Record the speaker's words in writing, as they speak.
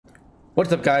What's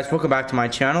up guys, welcome back to my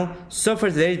channel. So for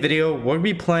today's video, we'll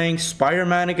be playing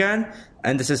Spider-Man again,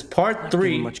 and this is part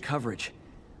 3. Not much coverage.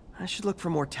 I should look for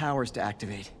more towers to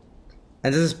activate.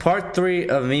 And this is part 3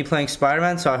 of me playing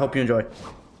Spider-Man, so I hope you enjoy.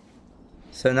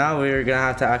 So now we're gonna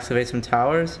have to activate some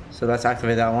towers, so let's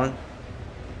activate that one.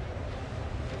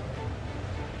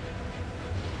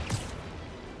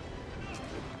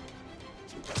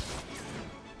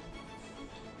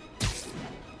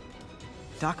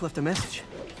 Doc left a message.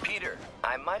 Peter,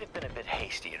 I might have been a bit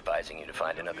hasty advising you to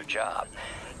find another job.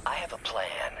 I have a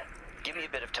plan. Give me a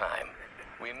bit of time.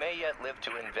 We may yet live to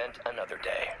invent another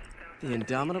day. The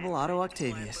indomitable Otto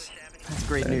Octavius. That's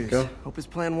great There you news. go. Hope his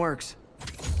plan works.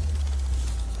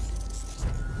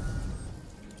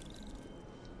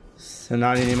 So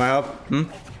now you need my help?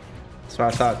 That's what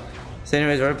I thought. So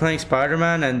anyways, we're playing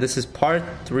Spider-Man, and this is part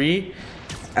 3.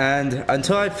 And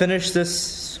until I finish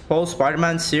this whole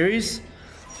Spider-Man series,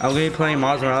 I'm gonna be playing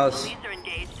Miles Morales. Police are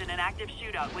engaged in an active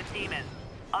shootout with demons.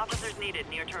 Officers needed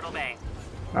near Turtle Bay.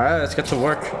 Alright, let's get to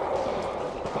work.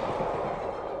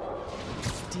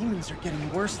 Demons are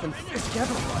getting worse than Fisk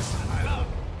ever was.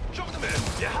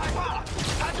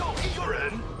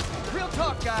 Real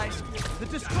talk, guys. The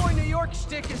Destroy New York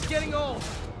shtick is getting old.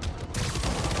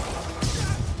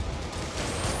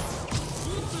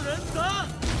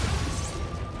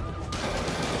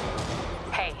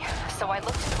 Hey, so I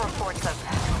looked at reports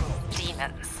of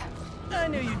demons. I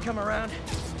knew you'd come around.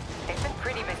 They've been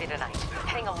pretty busy tonight,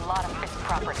 hitting a lot of Fisk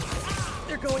properties.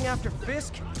 They're going after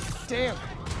Fisk? Damn.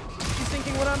 You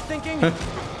thinking what I'm thinking?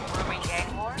 Brewing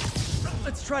gang war?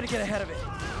 Let's try to get ahead of it.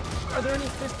 Are there any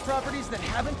Fisk properties that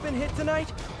haven't been hit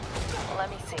tonight? Let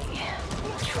me see.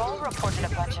 Troll reported a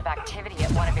bunch of activity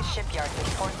at one of his shipyards in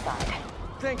Portside.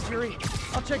 Thanks, Yuri.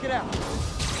 I'll check it out.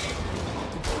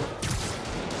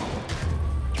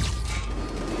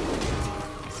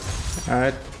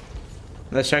 Alright.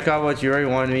 Let's check out what Yuri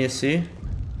wanted me to see.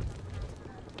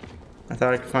 I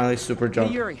thought I could finally super jump.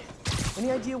 Hey, Yuri.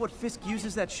 Any idea what Fisk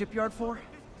uses that shipyard for?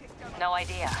 No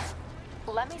idea.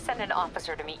 Let me send an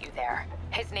officer to meet you there.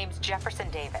 His name's Jefferson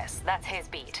Davis. That's his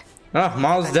beat. Ah,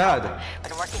 Miles' dad.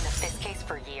 Been working the Fisk case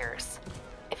for years.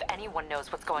 If anyone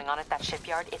knows what's going on at that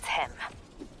shipyard, it's him.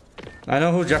 I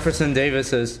know who Jefferson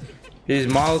Davis is. He's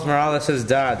Miles Morales'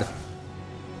 dad.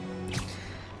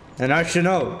 And I should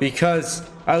know because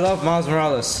I love Miles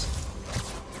Morales.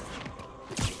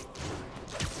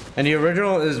 And the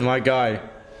original is my guy.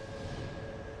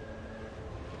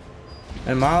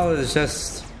 And Miles is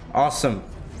just awesome.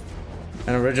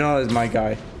 And original is my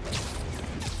guy.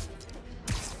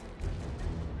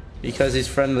 Because he's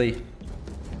friendly.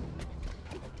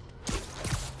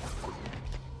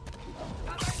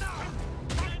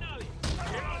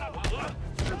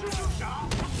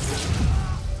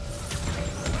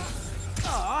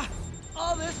 Aw,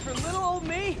 all this for little old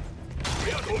me?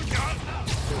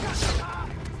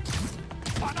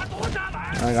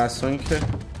 I got swing kick.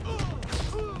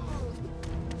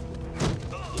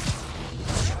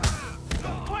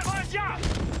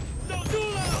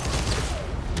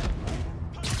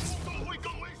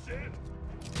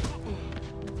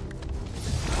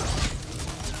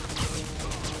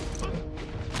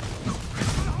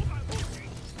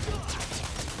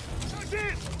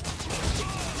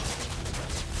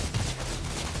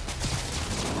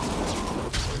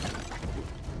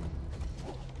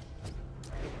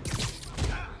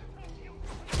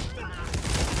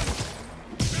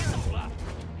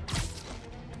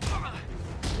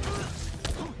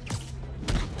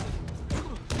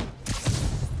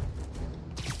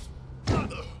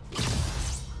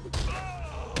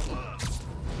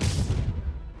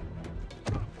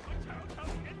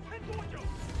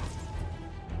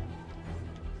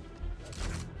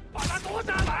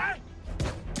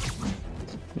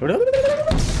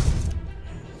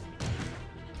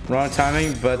 Wrong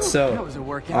timing, but That so was a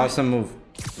workout. awesome move.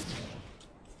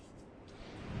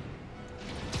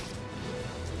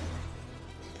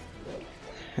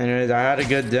 Anyways, I had a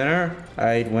good dinner.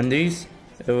 I ate Wendy's.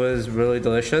 It was really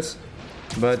delicious.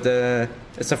 But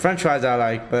it's the French fries I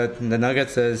like, but the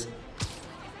nuggets is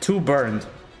too burned.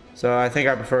 So I think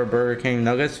I prefer Burger King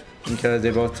nuggets because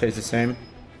they both taste the same.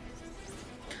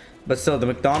 But still, the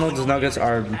McDonald's nuggets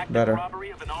are better.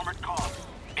 Robbery of an armored car.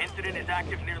 Incident is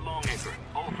active near Longacre.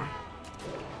 Over.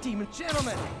 Demon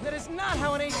gentlemen, that is not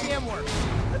how an ATM works.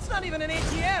 That's not even an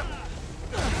ATM.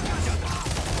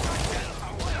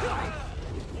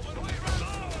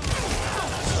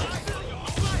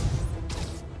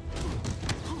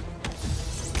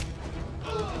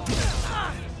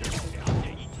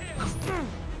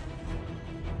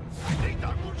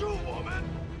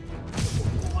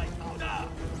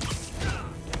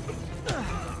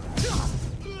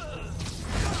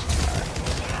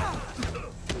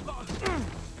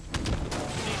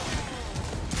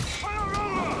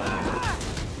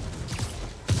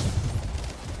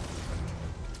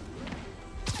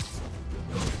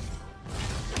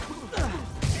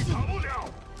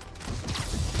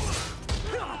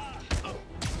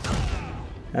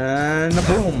 And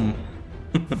boom.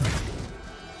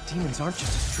 Demons aren't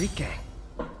just a street gang.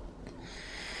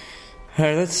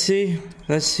 Alright, let's see.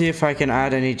 Let's see if I can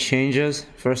add any changes.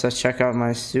 First, let's check out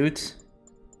my suits.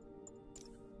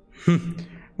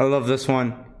 I love this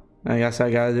one. I guess I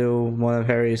gotta do one of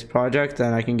Harry's projects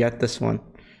and I can get this one.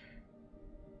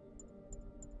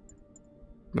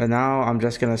 But now I'm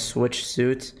just gonna switch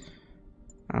suits.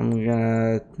 I'm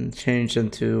gonna change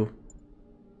into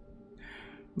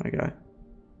my guy.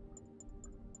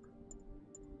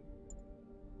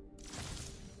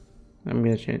 I'm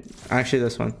gonna change actually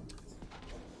this one.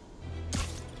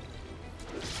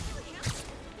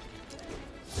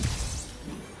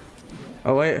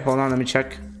 Oh wait, hold on, let me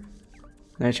check.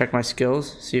 Let me check my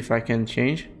skills, see if I can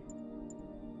change.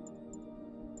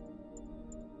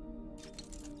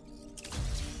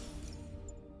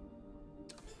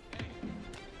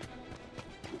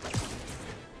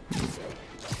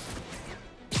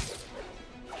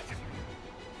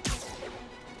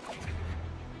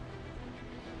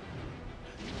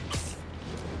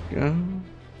 Go.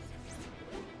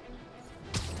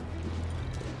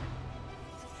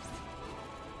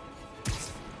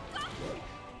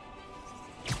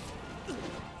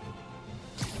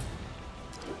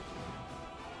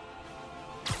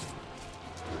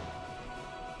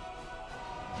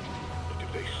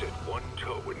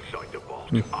 Inside the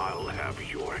vault, I'll have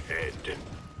your head.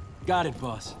 Got it,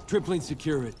 boss. Tripling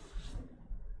secure it.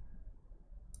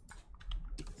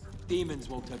 Demons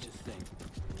won't touch a thing.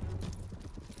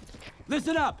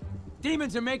 Listen up!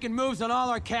 Demons are making moves on all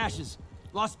our caches.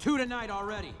 Lost 2 tonight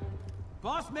already.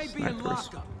 Boss may be in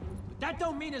lockup, but that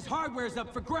don't mean his hardware's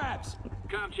up for grabs.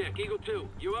 Com check, Eagle 2,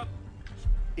 you up?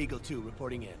 Eagle 2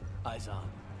 reporting in. Eyes on.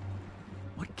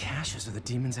 What caches are the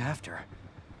demons after?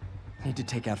 Need to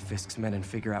take out Fisk's men and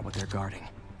figure out what they're guarding.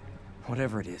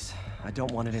 Whatever it is, I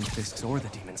don't want it in Fisk's or the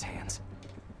demons' hands.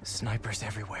 Snipers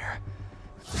everywhere.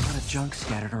 A lot of junk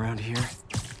scattered around here.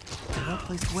 A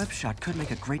well-placed web shot could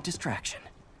make a great distraction.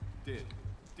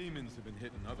 Demons have been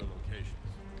hitting other locations.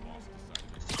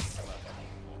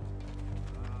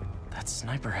 That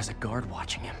sniper has a guard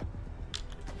watching him.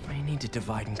 May need to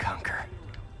divide and conquer.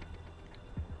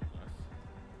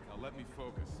 Now let me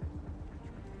focus.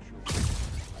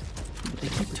 They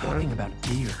keep talking about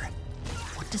gear.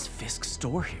 What does Fisk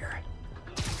store here?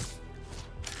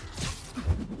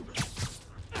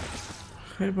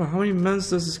 Hey, but how many men does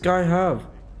this guy have?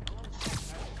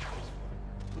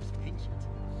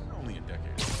 Only a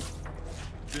decade.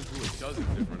 Been through a dozen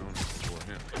different owners before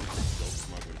him. Dope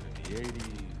smugglers in the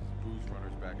 80s, booze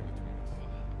runners back in the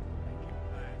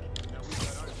 20s. Now we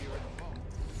got our gear in the vault.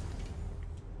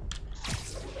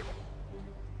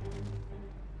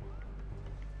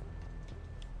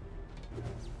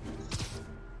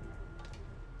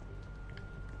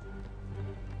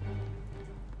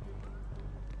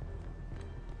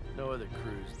 No other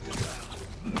crews.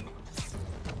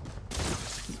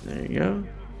 There you go.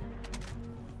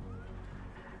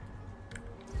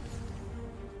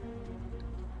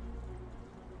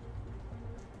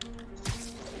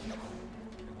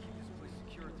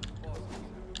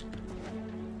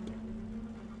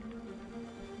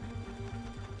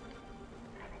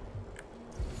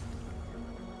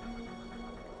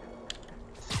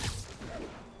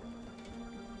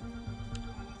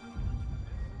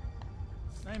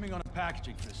 Naming on the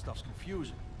packaging for this stuff's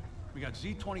confusing. We got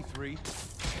Z23.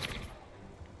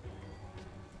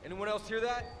 Anyone else hear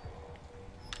that?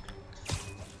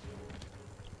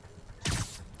 I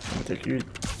think you.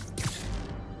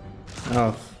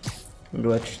 Oh,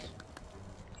 glitched.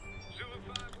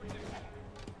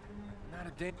 Not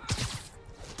a day.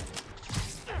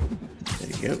 There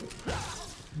you go.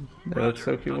 That looks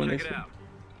so cute when they say.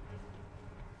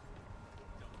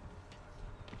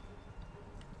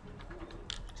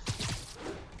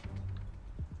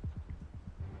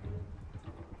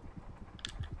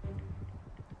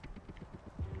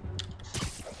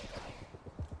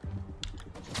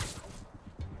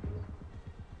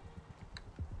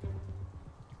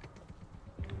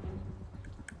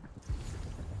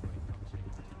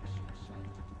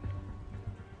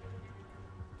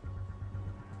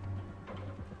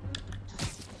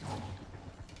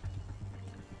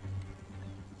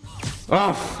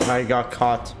 Oh, I got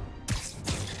caught.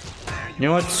 You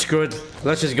know what? Screw it.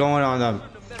 Let's just go in on them.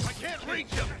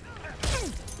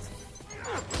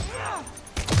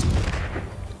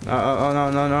 Oh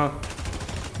no, no, no.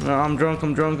 No, I'm drunk,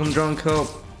 help.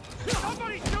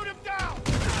 Somebody shoot him down!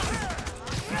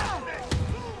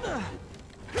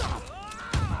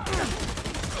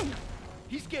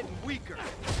 He's getting weaker.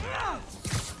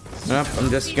 Yep, I'm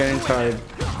just getting tired.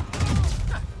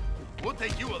 We'll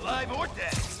take you alive or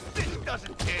dead. This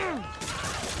doesn't care.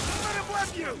 Let him web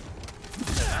you!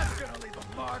 That's gonna leave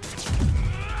a mark.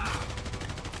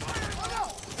 Oh no!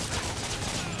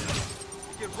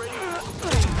 Get ready.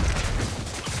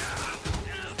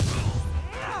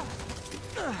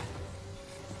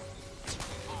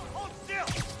 Hold still!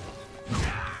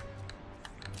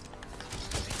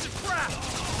 It's a trap!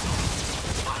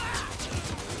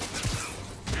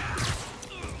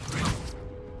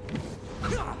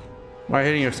 Why are you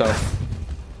hitting yourself?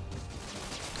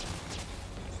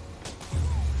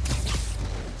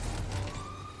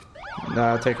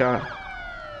 Nah, take out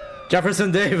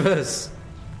Jefferson Davis.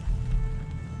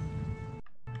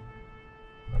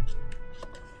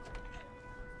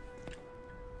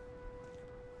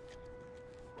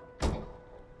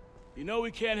 You know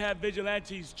we can't have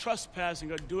vigilantes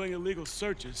trespassing or doing illegal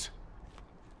searches.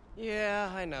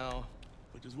 Yeah, I know.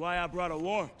 Which is why I brought a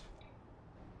warrant.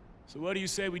 So what do you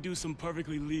say we do some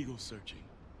perfectly legal searching?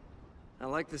 I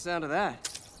like the sound of that.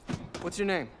 What's your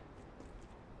name?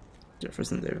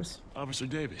 Jefferson Davis. Officer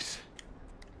Davis.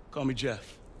 Call me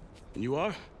Jeff. And you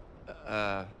are?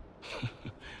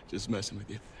 Just messing with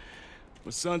you.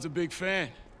 My son's a big fan.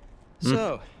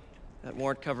 So, that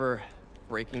warrant cover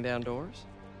breaking down doors?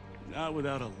 Not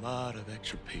without a lot of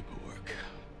extra paperwork.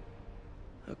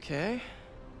 Okay.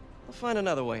 I'll find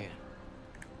another way in.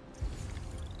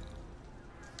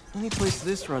 Any place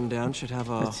this rundown should have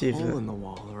a Let's see if hole in the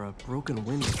wall or a broken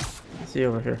window. See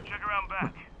over here. Check around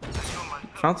back.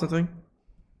 Found something.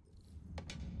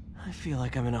 I feel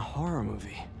like I'm in a horror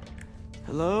movie.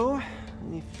 Hello?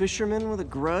 Any fisherman with a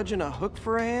grudge and a hook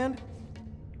for a hand?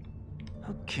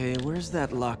 Okay, where's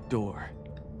that locked door?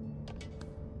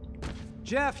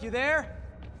 Jeff, you there?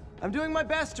 I'm doing my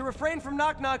best to refrain from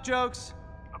knock-knock jokes.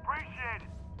 Appreciate it.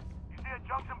 You see a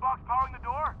junction box powering the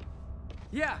door?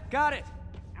 Yeah, got it.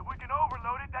 If we can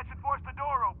overload it, that should force the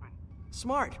door open.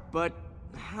 Smart, but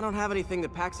I don't have anything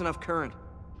that packs enough current.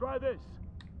 Try this.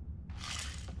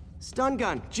 Stun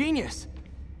gun, genius!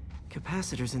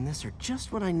 Capacitors in this are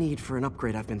just what I need for an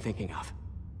upgrade I've been thinking of.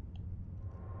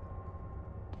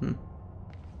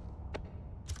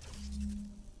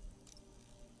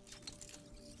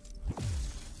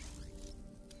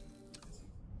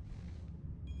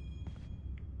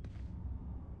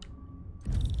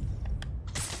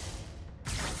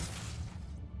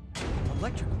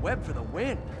 Electric web for the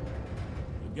win.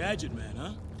 A gadget man,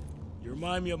 huh? You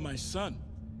remind me of my son.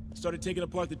 Started taking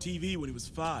apart the TV when he was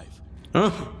 5.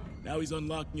 Huh? Now he's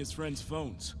unlocking his friends'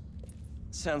 phones.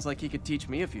 Sounds like he could teach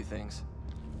me a few things.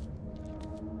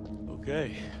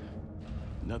 Okay.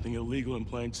 Nothing illegal in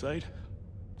plain sight?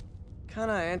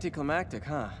 Kinda anticlimactic,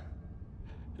 huh?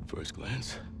 At first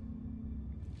glance.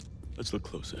 Let's look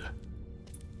closer.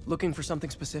 Looking for something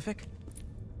specific?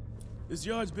 This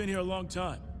yard's been here a long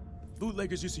time.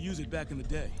 Bootleggers used to use it back in the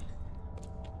day.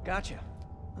 Gotcha.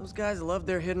 Those guys love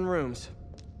their hidden rooms.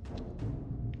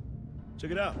 Check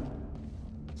it out.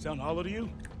 Sound hollow to you?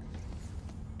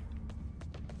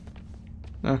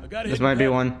 I got a This hidden might be cavity,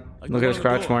 one. like Look the at one the on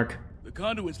scratch door. mark. The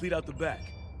conduits lead out the back.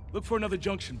 Look for another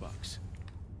junction box.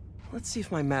 Let's see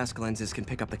if my mask lenses can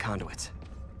pick up the conduits.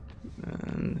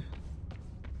 And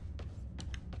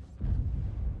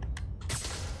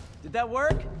Did that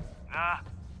work? Nah.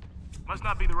 Must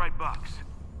not be the right box.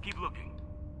 Keep looking.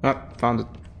 oh, found it.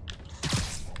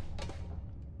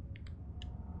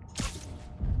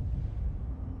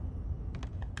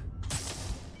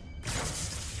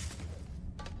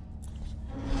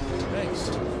 Thanks.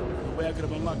 No way I could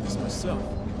have unlocked this myself.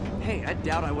 Hey, I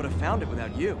doubt I would have found it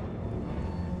without you.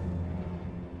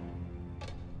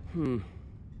 We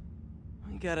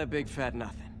got a big fat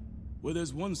nothing. Well,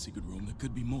 there's one secret room that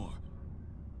could be more.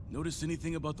 Notice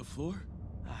anything about the floor?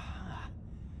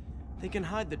 They can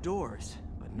hide the doors,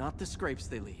 but not the scrapes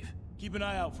they leave. Keep an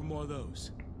eye out for more of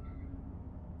those.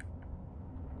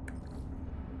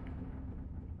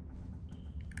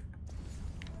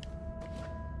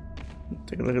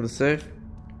 Take a look at the safe.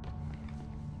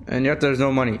 And yet there's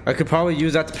no money. I could probably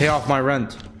use that to pay off my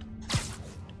rent.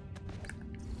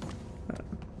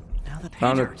 Now the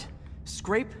Found pay it. dirt.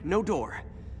 Scrape, no door.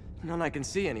 None I can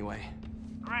see anyway.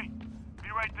 Great. Be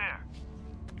right there.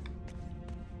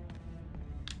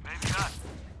 Maybe not.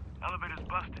 Elevator's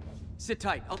busted. Sit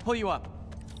tight, I'll pull you up.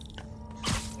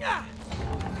 Ah!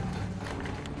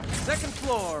 Second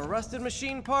floor, rusted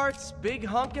machine parts, big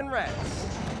honkin' rats.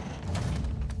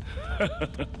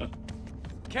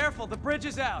 Careful, the bridge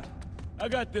is out. I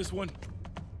got this one.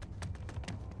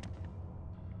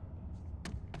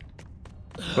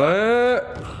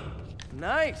 But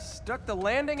Nice, stuck the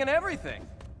landing and everything.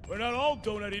 We're not all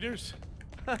donut eaters.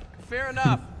 Fair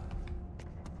enough.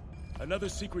 Another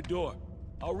secret door.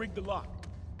 I'll rig the lock.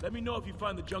 Let me know if you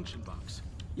find the junction box.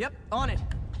 Yep, on it.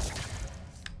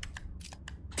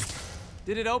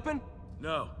 Did it open?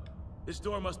 No. This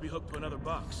door must be hooked to another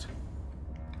box.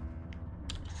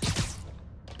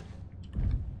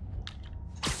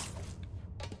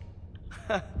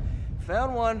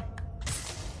 Found one.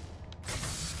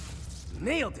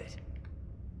 Nailed it.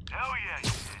 Hell yeah, you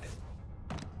did.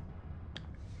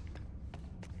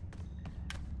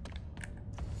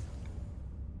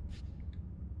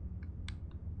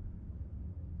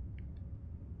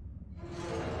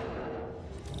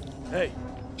 Hey,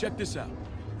 check this out.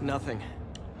 Nothing.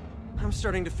 I'm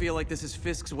starting to feel like this is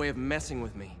Fisk's way of messing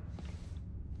with me.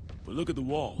 But look at the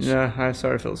walls. Yeah, I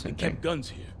started to feel the They same thing. kept guns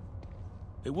here.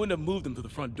 They wouldn't have moved them to the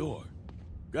front door.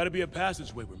 Gotta be a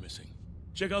passageway we're missing.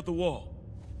 Check out the wall.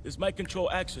 This might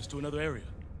control access to another area.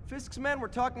 Fisk's men were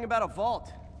talking about a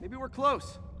vault. Maybe we're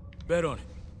close. Bet on it.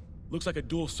 Looks like a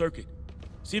dual circuit.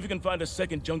 See if you can find a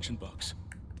second junction box.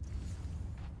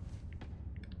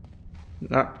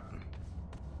 Nah.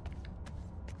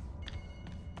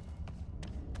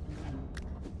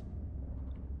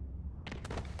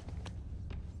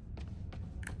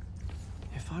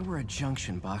 If I were a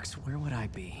junction box, where would I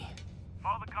be?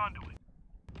 Follow the conduit.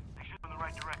 They should go in the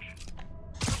right direction.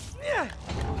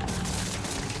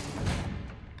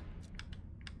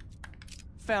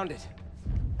 Found it.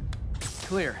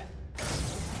 Clear.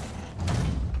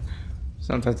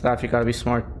 Sometimes that you gotta be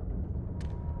smart.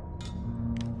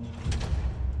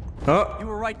 Oh, You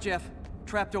were right, Jeff.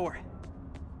 Trapdoor.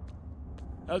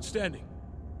 Outstanding.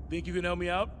 Think you can help me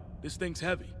out? This thing's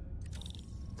heavy.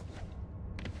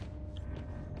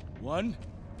 1,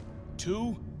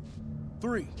 2,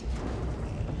 3.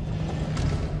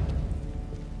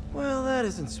 Well, that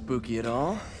isn't spooky at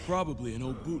all. Probably an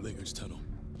old bootlegger's tunnel.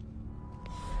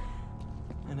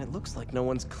 And it looks like no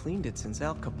one's cleaned it since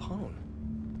Al Capone.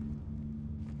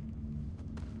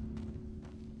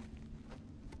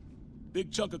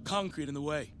 Big chunk of concrete in the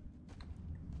way.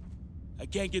 I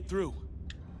can't get through.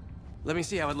 Let me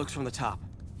see how it looks from the top.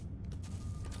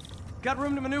 Got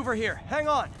room to maneuver here. Hang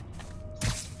on.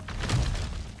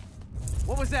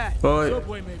 What was that? boy,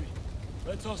 Subway, maybe.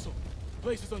 Let's hustle.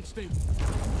 Place is unstable.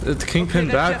 the Kingpin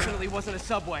that back. definitely wasn't a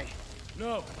subway.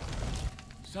 No.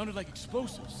 Sounded like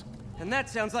explosives. And that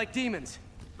sounds like demons.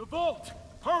 The vault!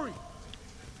 Hurry!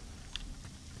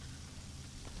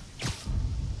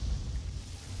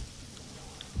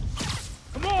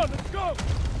 Come on, let's go!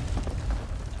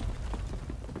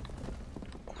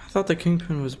 I thought the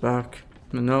Kingpin was back.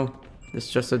 No, it's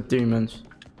just a demons.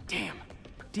 Damn.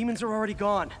 Demons are already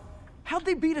gone. How'd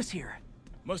they beat us here?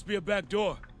 Must be a back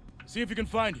door. See if you can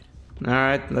find it. All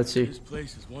right, let's see. This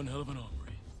place is one hell of an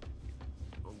armory.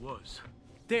 Or was.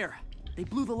 There. They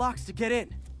blew the locks to get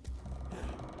in.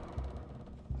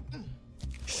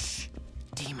 Shh.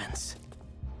 Demons.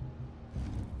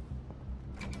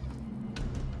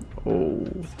 Oh,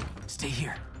 Stay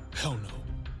here. Hell no.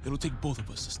 It'll take both of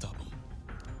us to stop them.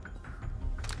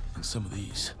 And some of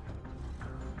these.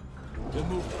 They're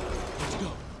moving. Let's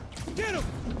go. Get him!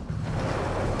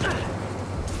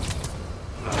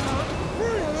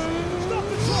 Stop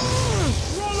the truck!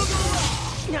 Roll him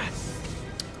around!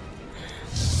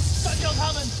 Stop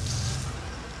coming!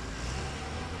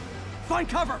 Find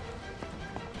cover!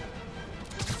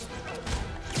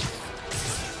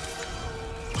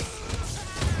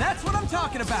 That's what I'm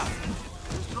talking about!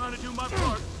 Just trying to do my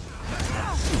part.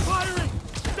 Firing!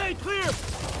 Stay clear!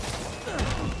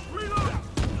 Reload!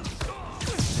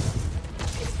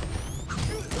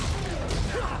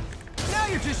 Now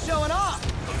you're just showing off!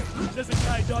 There's a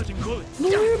guy dodging bullets.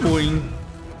 boing,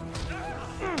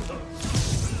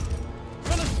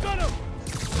 Gonna stun him!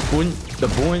 boing, the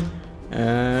boing,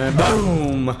 and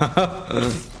boom. I'm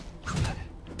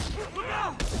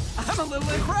a little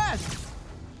impressed!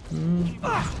 Stay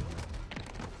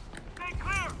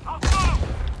clear! I'll stop him!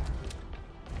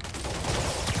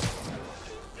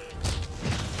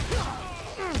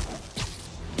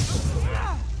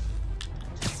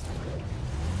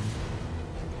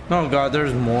 Oh god,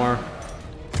 there's more.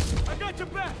 I got your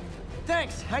back!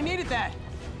 Thanks, I needed that!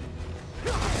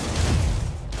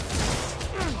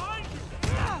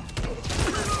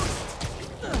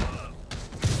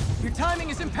 Your timing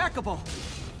is impeccable!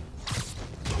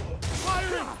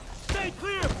 Firing! Stay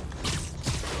clear!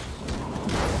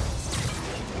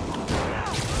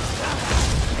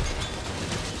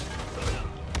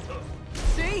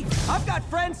 See? I've got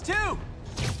friends too!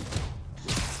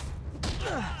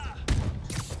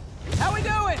 How we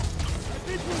doing? I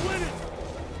think we're winning!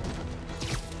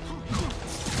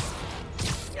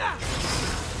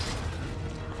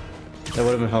 That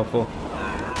would have been helpful.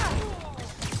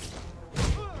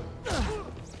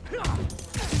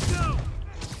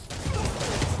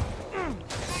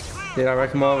 See that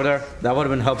wrecking ball over there? That would have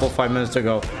been helpful 5 minutes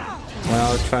ago when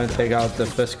I was trying to take out the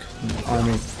Fisk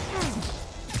army.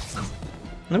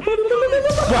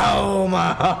 Boom!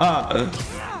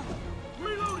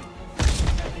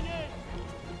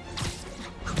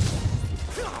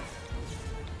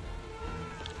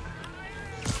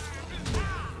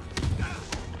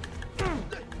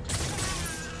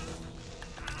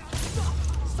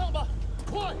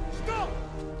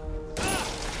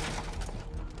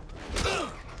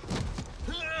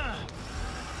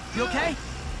 You okay?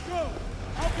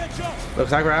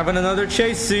 Looks like we're having another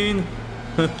chase scene.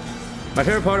 My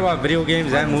favorite part about video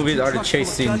games and movies are the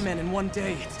chase scenes. Gunmen in one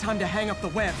day. It's time to hang up the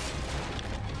web.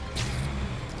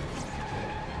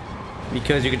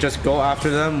 Because you can just go after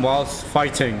them whilst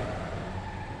fighting.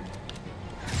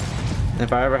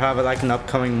 If I ever have like an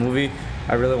upcoming movie,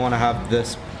 I really want to have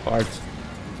this part.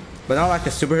 But not like a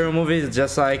superhero movie, it's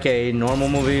just like a normal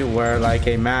movie where like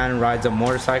a man rides a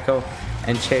motorcycle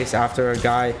and chase after a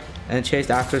guy and chase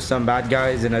after some bad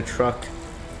guys in a truck.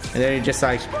 And then he just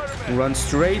like run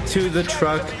straight to the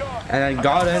truck and then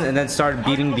got in and then started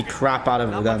beating the crap out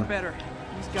of them.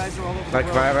 Like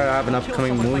if I ever have an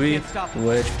upcoming movie,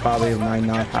 which probably might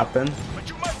not happen.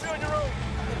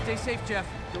 Stay safe, Jeff.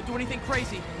 Don't do anything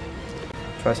crazy.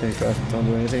 Trust me, don't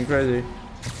do anything crazy.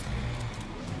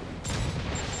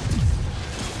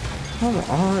 Come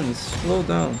on, slow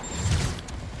down.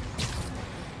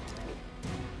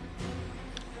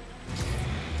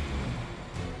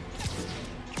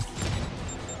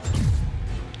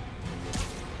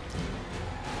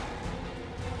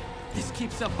 This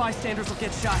keeps up, bystanders will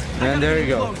get shot. And there you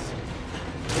go. Close.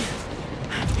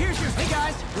 Here's your. Hey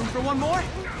guys, room for one more?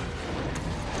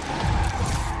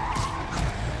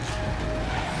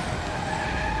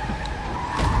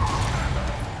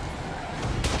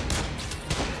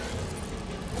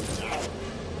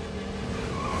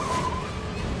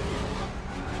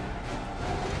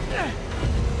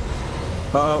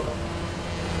 Uh-oh.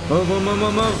 Move, move, move,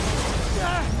 move, move.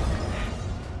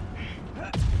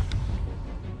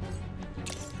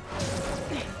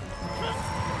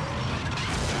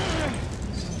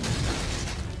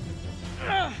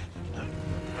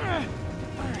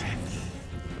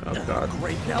 Oh god.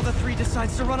 Great, now the 3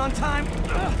 decides to run on time.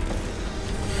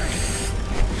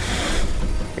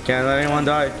 I can't let anyone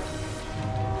die.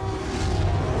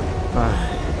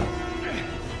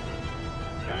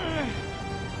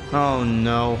 Oh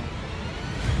no.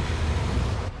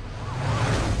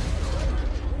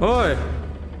 Oi!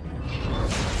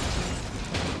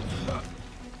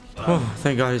 Oh,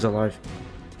 thank god he's alive.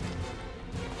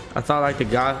 I thought like the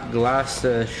glass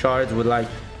shards would like...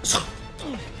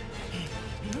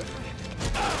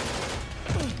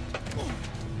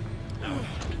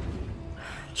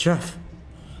 Jeff,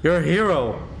 you're a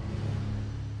hero.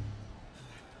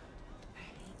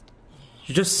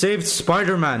 You just saved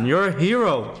Spider-Man. You're a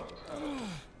hero.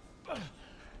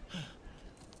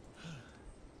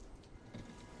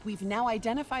 We've now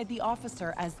identified the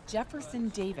officer as Jefferson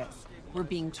Davis. We're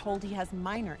being told he has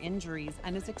minor injuries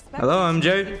and is expected Hello, to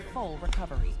MJ. be in full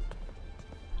recovery.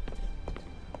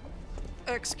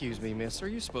 Excuse me, miss. Are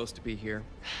you supposed to be here?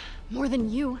 More than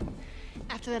you.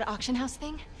 After that auction house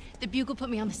thing, the Bugle put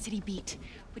me on the city beat,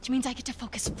 which means I get to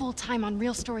focus full time on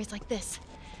real stories like this.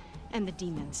 And the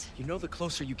demons. You know the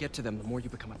closer you get to them, the more you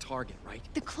become a target, right?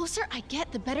 The closer I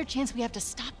get, the better chance we have to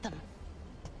stop them.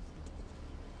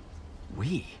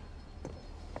 We?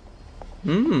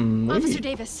 Officer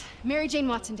Davis, Mary Jane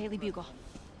Watson, Daily Bugle.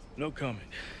 No comment.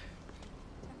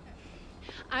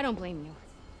 I don't blame you.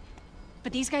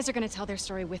 But these guys are gonna tell their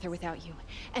story with or without you,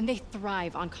 and they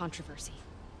thrive on controversy.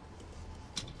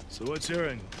 So what's your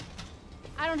angle?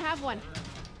 I don't have one.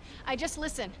 I just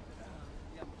listen.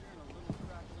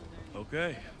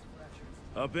 Okay.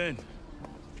 Hop in.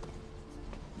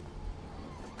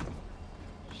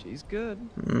 She's good.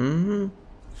 Mm-hmm.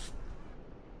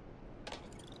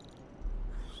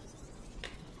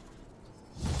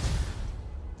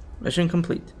 Mission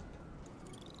complete.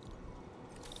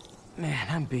 Man,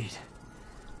 I'm beat.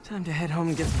 Time to head home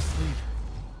and get some sleep.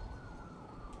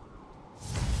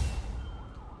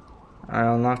 I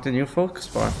unlocked a new focus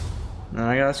bar. Now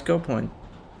I got a skill point.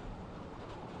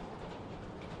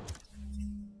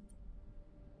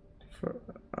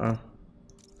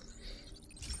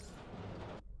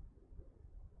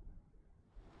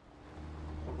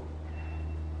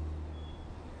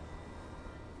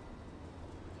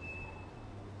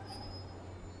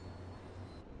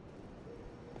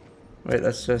 Wait,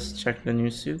 let's just check the new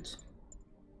suits.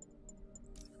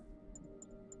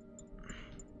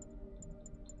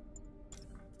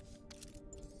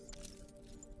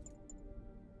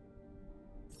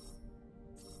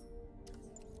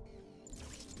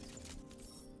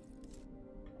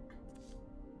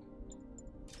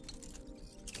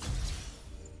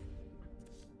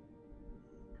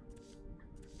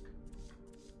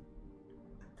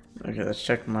 Okay, let's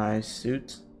check my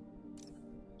suit.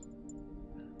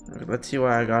 Okay, let's see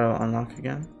what I gotta unlock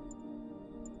again.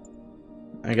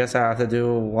 I guess I have to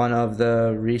do one of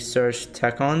the research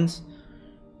tech-ons,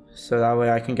 so that way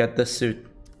I can get this suit.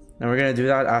 And we're gonna do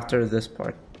that after this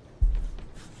part.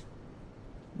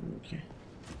 Okay.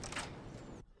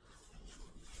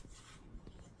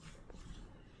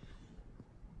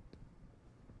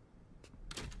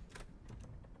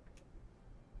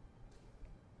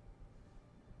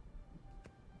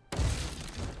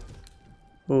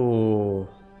 Oh,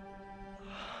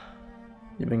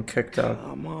 you've been kicked out.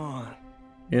 Come on.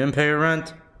 You didn't pay your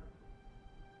rent?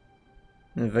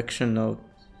 Eviction note.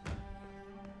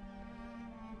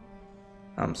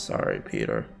 I'm sorry,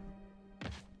 Peter.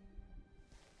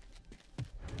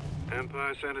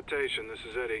 Empire Sanitation, this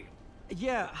is Eddie.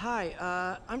 Yeah,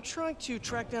 hi. I'm trying to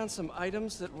track down some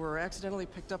items that were accidentally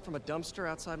picked up from a dumpster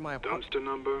outside my apartment. Dumpster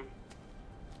number?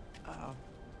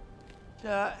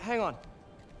 Hang on.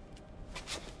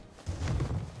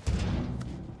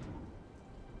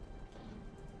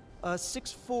 Uh,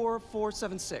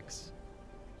 64476.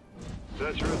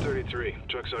 That's Route 33.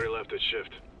 Truck's already left its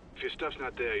shift. If your stuff's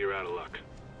not there, you're out of luck.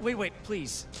 Wait,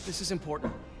 please. This is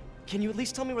important. Can you at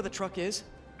least tell me where the truck is?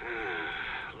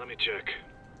 Let me check.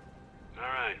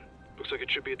 Alright. Looks like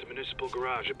it should be at the municipal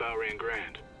garage at Bowery and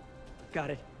Grand. Got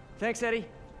it. Thanks, Eddie.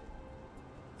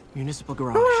 Municipal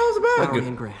garage. Oh, how's the bag? Bowery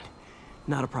and Grand.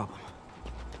 Not a problem.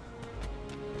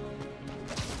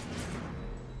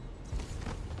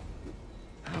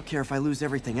 I don't care if I lose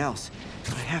everything else,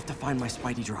 but I have to find my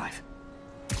Spidey drive.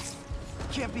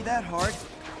 Can't be that hard.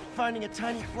 Finding a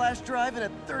tiny flash drive in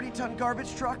a 30-ton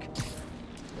garbage truck.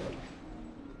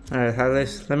 Alright,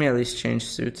 let me at least change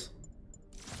suits.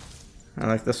 I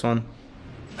like this one.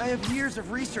 I have years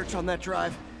of research on that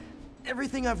drive.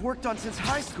 Everything I've worked on since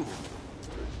high school.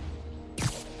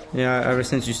 Yeah, ever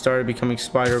since you started becoming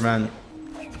Spider-Man.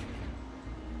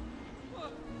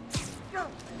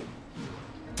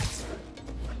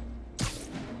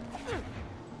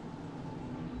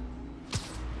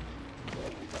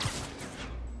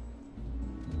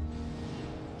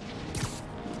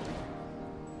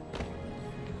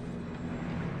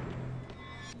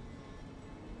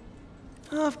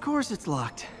 Of course it's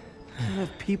locked. I don't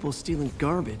have people stealing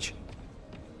garbage.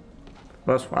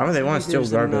 Plus, why would they want to steal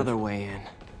There's garbage? another way in.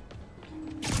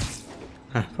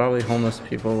 Probably homeless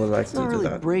people would like It's to not do really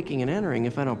that. breaking and entering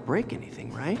if I don't break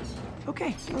anything, right?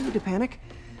 Okay, no need to panic.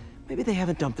 Maybe they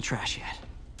haven't dumped the trash yet.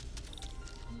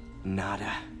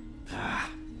 Nada.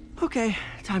 Okay,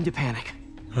 time to panic.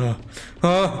 Empire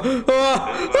Sanitation,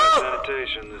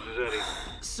 this is Eddie.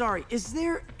 Sorry, is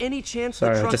there any chance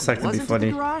Sorry, the I truck just like to be wasn't in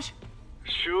funny. the garage?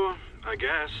 Sure, I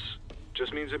guess.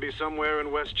 Just means it'd be somewhere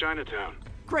in West Chinatown.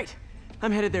 Great,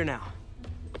 I'm headed there now.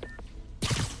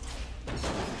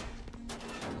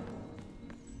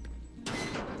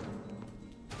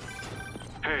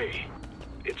 Hey,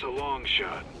 it's a long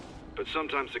shot, but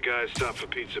sometimes the guys stop for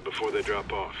pizza before they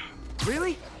drop off.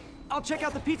 Really? I'll check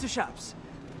out the pizza shops.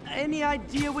 Any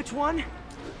idea which one?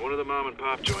 One of the mom and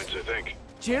pop joints, I think.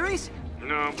 Jerry's?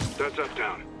 No, that's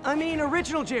uptown. I mean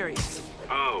original Jerry's.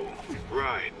 Oh,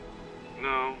 right.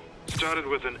 No, started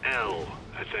with an L,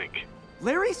 I think.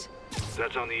 Larry's?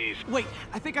 That's on the east. Wait,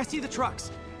 I think I see the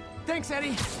trucks. Thanks,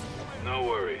 Eddie. No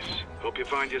worries. Hope you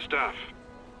find your stuff.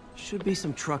 Should be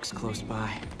some trucks close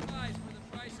by.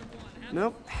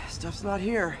 Nope, stuff's not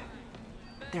here.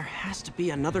 There has to be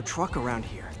another truck around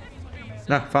here.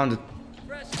 Nah, found it.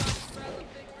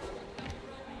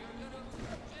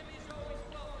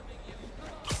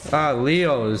 Ah,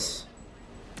 Leo's.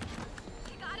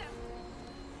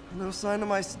 No sign of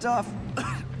my stuff.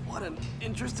 What an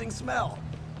interesting smell.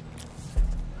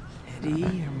 Eddie,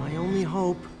 you're my only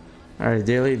hope. Alright,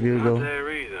 Daily Not Bugle. there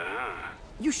either, huh?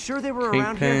 You sure they were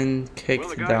around here? Kingpin Well, kicked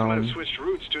the guys might have down. switched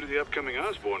routes due to the upcoming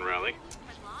Osborn rally.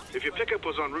 If your pickup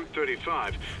was on Route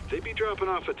 35, they'd be dropping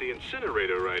off at the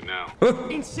incinerator right now.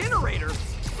 Incinerator?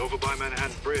 Over by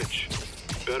Manhattan Bridge.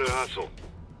 Better hustle.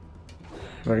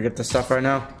 Better get the stuff right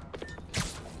now.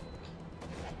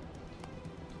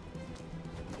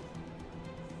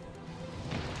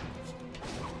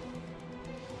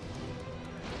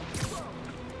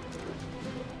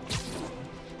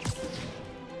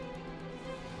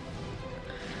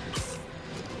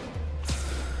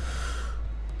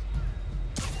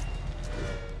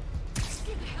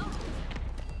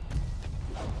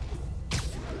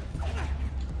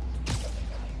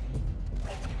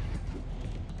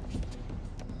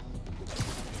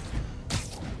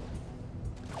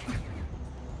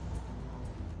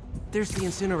 There's the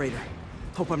incinerator.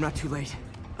 Hope I'm not too late.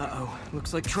 Uh-oh,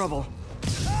 looks like trouble.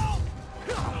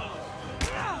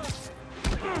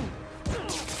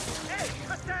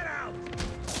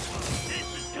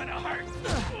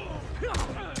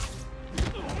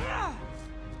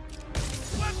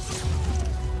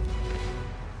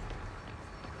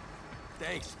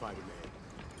 Thanks, Spider-Man.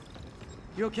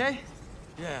 You okay?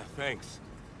 Yeah, thanks.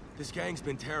 This gang's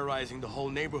been terrorizing the whole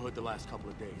neighborhood the last couple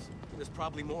of days. There's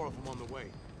probably more of them on the way.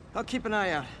 I'll keep an eye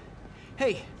out.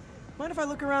 Hey, mind if I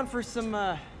look around for some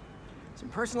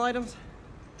personal items?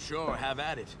 Sure, have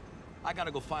at it. I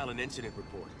gotta go file an incident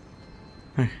report.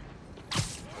 I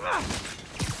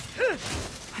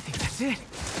think that's it.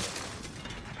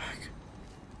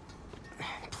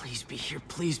 Please be here,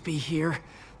 please be here.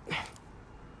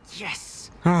 Yes!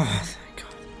 Oh, thank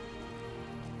God.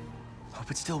 Hope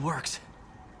it still works.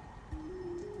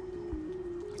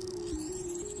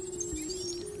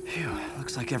 Phew,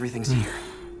 looks like everything's here.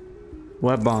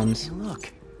 Web bombs. Hey,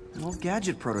 look, an old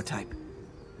gadget prototype.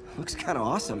 Looks kind of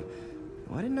awesome.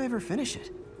 Why didn't I ever finish it?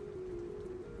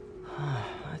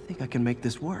 I think I can make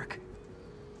this work.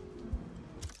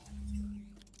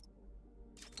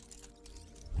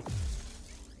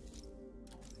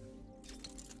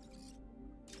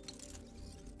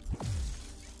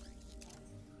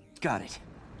 Got it.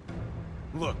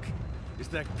 Look, it's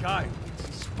that guy who thinks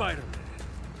he's Spider-Man.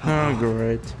 Oh,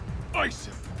 great. Ice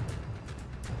him.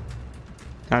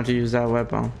 Time to use that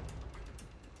weapon.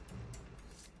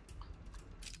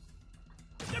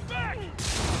 Get back!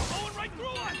 Going right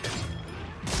through us!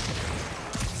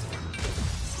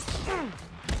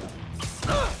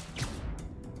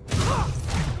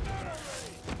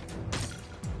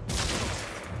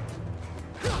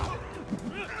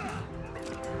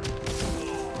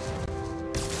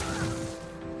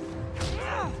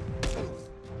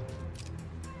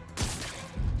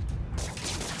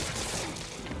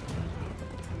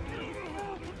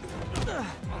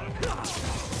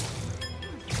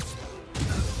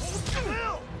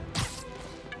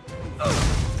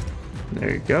 There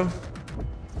you go.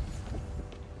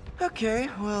 Okay,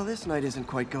 well, this night isn't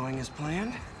quite going as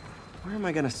planned. Where am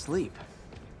I gonna sleep?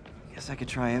 Guess I could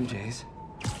try MJ's.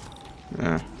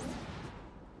 Yeah.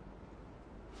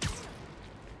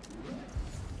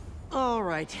 All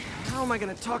right, how am I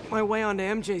gonna talk my way onto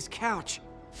MJ's couch?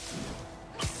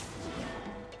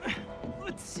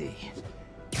 Let's see.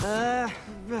 Hi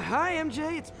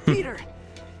MJ, it's Peter.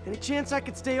 Any chance I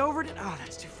could stay over to— Oh,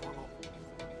 that's too formal.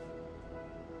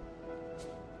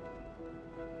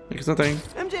 It's nothing.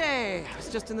 MJ, I was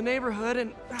just in the neighborhood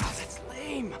and— Oh, that's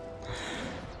lame.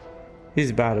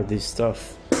 He's bad at this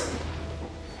stuff.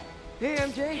 Hey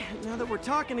MJ, now that we're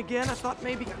talking again, I thought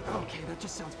maybe— Okay, that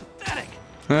just sounds pathetic.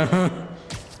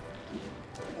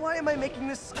 Why am I making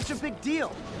this such a big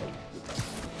deal?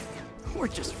 We're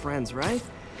just friends, right?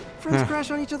 Friends crash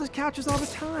on each other's couches all the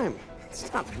time.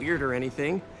 It's not weird or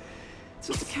anything. It's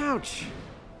just a couch.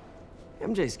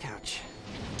 MJ's couch.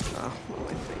 Oh, what am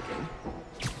I thinking?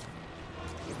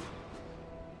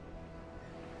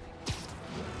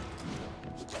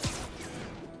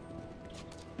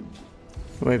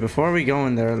 Wait, before we go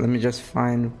in there, let me just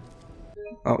find...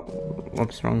 Oh,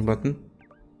 whoops, wrong button.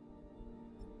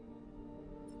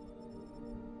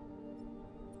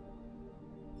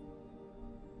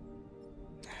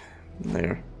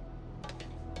 There.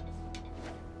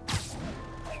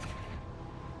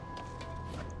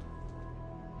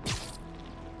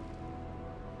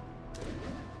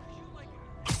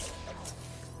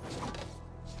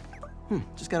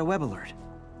 Just got a web alert.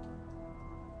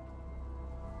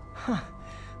 Huh.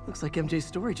 Looks like MJ's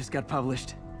story just got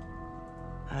published.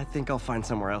 I think I'll find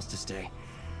somewhere else to stay.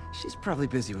 She's probably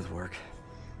busy with work.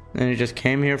 And you just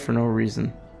came here for no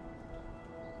reason.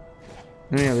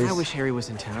 Yeah, at least... I wish Harry was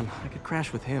in town. I could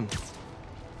crash with him.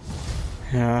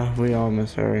 Yeah, we all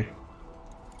miss Harry.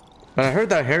 But I heard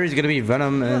that Harry's gonna be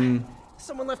Venom and...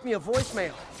 Someone left me a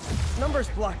voicemail. Number's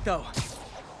blocked though.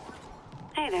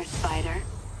 Hey there, Spider.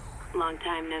 Long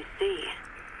time no see.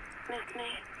 Miss me?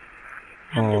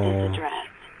 Come to this address.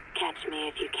 Catch me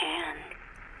if you can.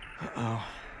 Uh-oh.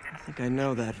 I think I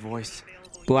know that voice.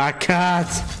 Black Cat!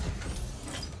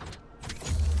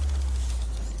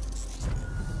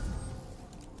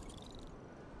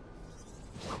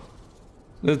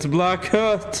 It's Black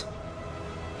Cat!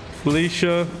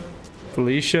 Felicia!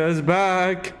 Felicia is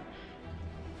back!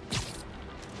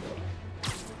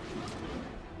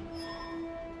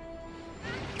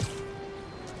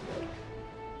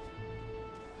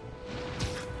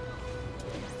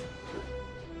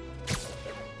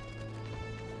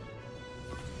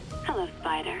 Hello,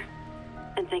 Spider.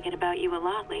 Been thinking about you a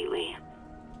lot lately.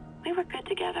 We were good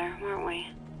together, weren't we?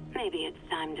 Maybe it's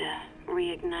time to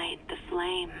reignite the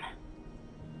flame.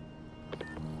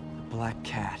 Black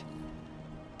Cat.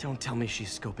 Don't tell me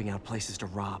she's scoping out places to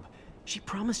rob. She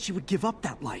promised she would give up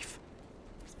that life.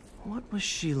 What was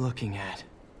she looking at?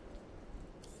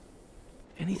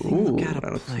 Anything look out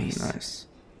of place? Nice.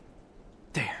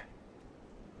 There.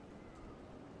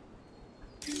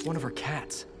 One of her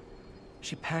cats.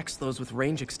 She packs those with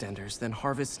range extenders, then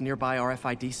harvests nearby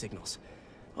RFID signals.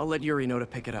 I'll let Yuri know to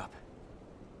pick it up.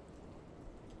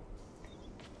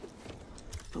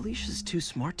 Felicia's too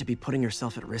smart to be putting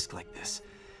herself at risk like this.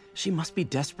 She must be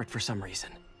desperate for some reason.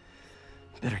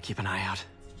 Better keep an eye out.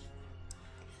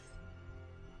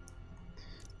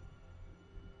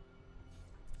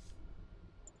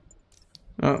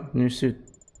 Oh, new suit.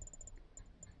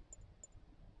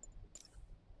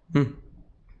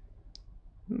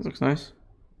 This looks nice.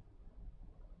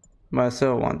 But I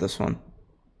still want this one.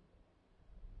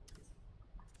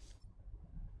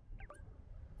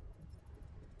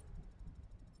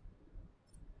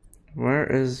 Where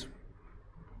is...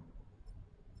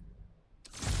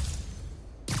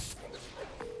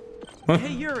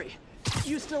 Hey Yuri,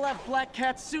 you still have Black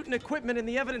Cat's suit and equipment in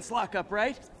the evidence lockup,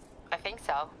 right? I think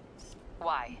so.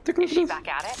 Why? Is she back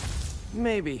at it?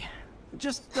 Maybe.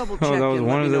 Just double check that was and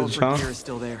one let of me the know if her gear is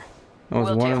still there. That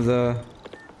was one of the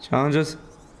challenges?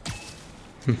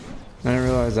 I didn't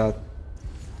realize that.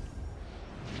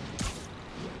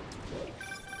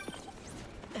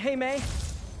 Hey May,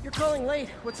 you're calling late.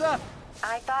 What's up?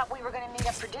 I thought we were gonna meet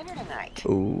up for dinner tonight.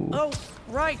 Ooh. Oh,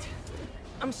 right.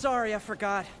 I'm sorry, I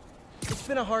forgot. It's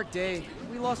been a hard day.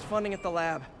 We lost funding at the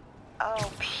lab.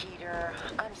 Oh, Peter,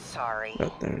 I'm sorry.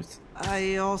 But there's...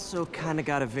 I also kinda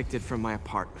got evicted from my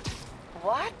apartment.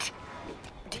 What?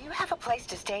 Do you have a place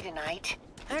to stay tonight?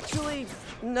 Actually,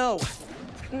 no.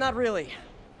 Not really.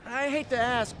 I hate to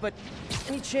ask, but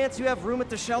any chance you have room at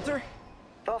the shelter?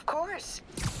 Of course.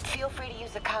 Feel free to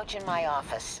use the couch in my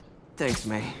office. Thanks,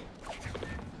 May.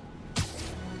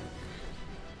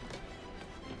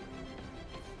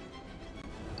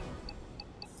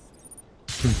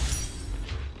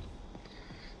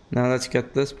 Now let's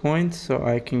get this point so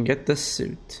I can get the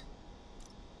suit.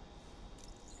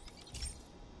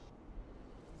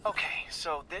 Okay,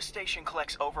 so this station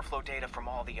collects overflow data from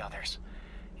all the others.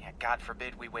 Yeah, God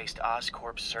forbid we waste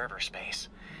Oscorp's server space.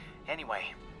 Anyway,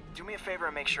 do me a favor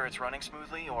and make sure it's running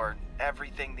smoothly, or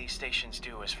everything these stations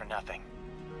do is for nothing.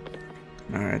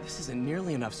 Alright. This isn't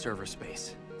nearly enough server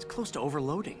space. It's close to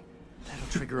overloading. That'll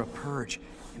trigger a purge,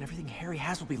 and everything Harry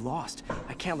has will be lost.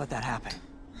 I can't let that happen.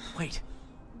 Wait.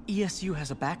 ESU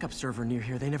has a backup server near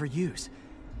here they never use.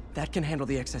 That can handle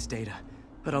the excess data,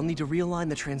 but I'll need to realign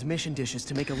the transmission dishes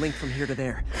to make a link from here to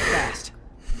there, fast.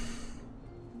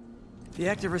 The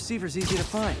active receiver's easy to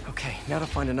find. Okay, now to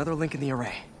find another link in the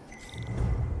array.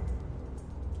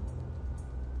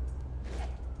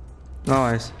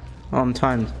 Nice. Oh, I'm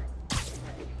timed.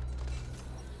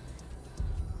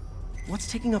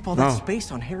 What's taking up all that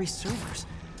space on Harry's servers?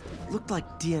 Looked like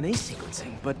DNA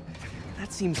sequencing, but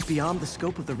that seems beyond the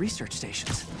scope of the research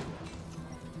stations.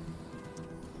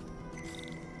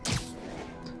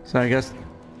 So I guess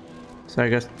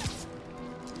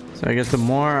the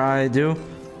more I do.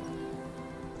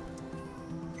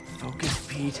 Focus,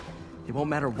 Pete. It won't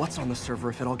matter what's on the server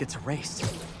if it all gets erased.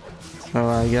 So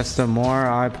I guess the more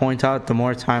I point out, the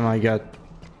more time I get.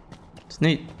 It's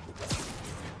neat.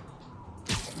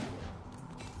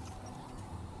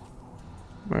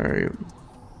 Where are you?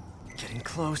 Getting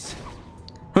close.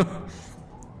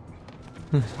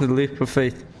 The leap of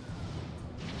faith.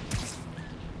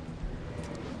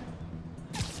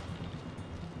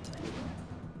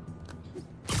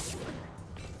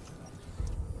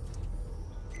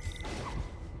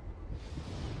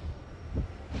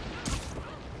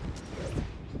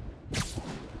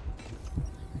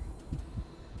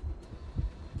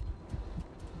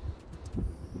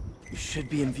 You should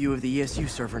be in view of the ESU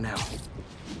server now.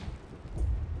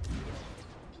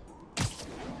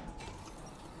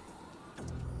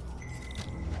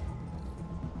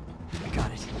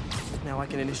 Got it. Now I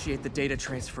can initiate the data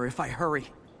transfer if I hurry.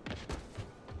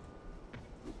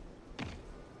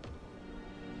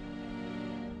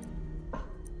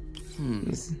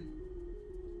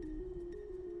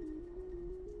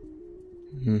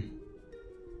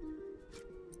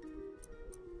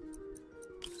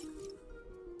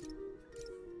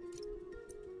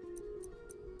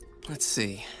 Let's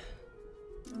see.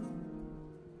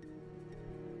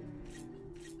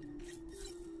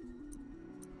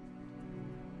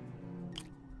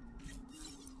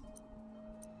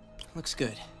 Looks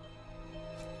good.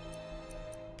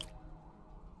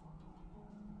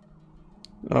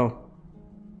 Oh.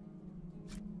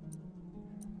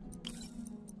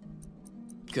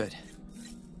 Good.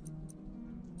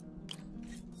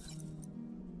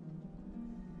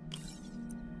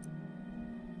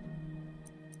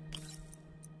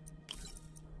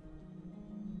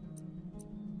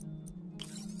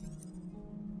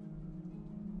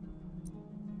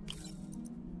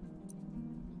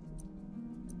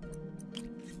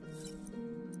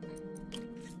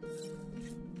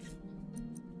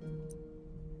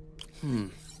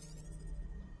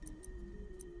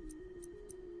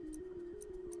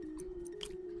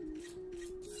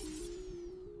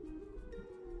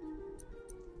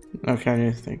 Okay, I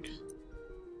need to think.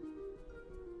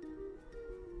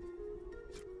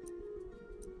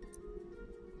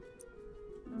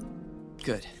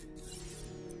 Good.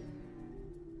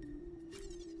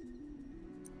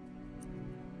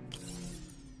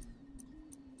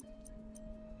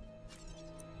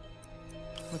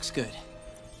 Looks good.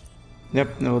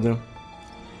 Yep, that'll do.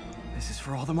 This is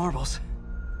for all the marbles.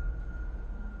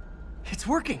 It's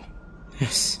working!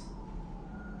 Yes.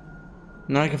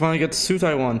 Now I can finally get the suit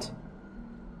I want.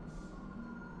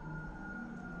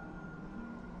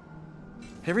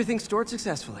 Everything's stored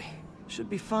successfully. Should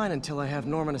be fine until I have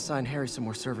Norman assign Harry some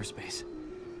more server space.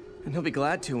 And he'll be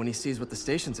glad to when he sees what the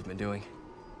stations have been doing.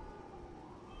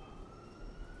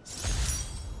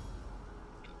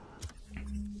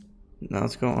 Now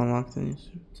let's go unlock the new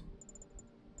suit.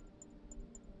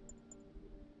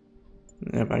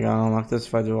 Yep, I gotta unlock this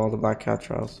if I do all the Black Cat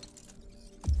trials.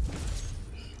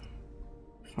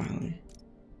 Finally.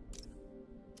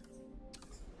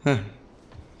 Huh.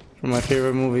 From my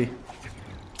favorite movie.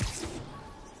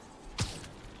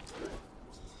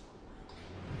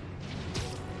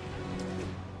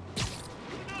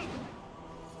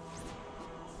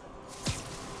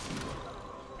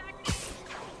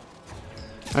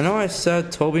 I know I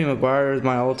said Tobey Maguire is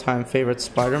my all-time favorite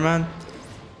Spider-Man,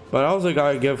 but I also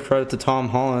gotta give credit to Tom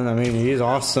Holland. I mean, he's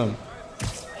awesome.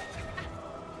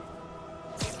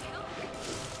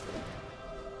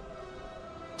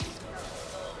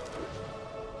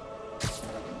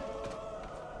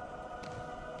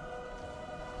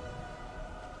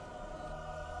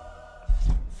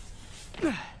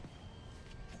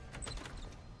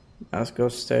 Let's go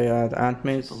stay at Aunt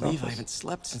May's I believe I office. haven't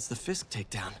slept since the Fisk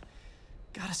takedown.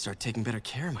 Gotta start taking better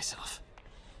care of myself.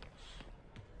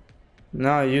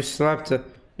 No, you slept.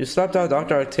 You slept at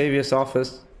Dr. Octavius'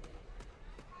 office.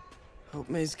 Hope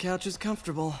May's couch is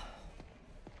comfortable.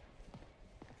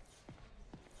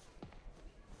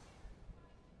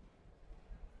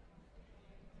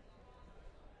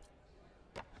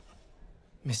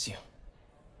 Miss you.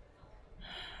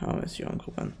 I'll miss you,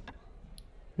 Uncle Ben.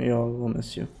 We all will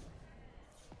miss you.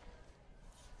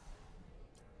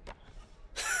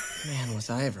 Man, was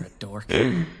I ever a dork.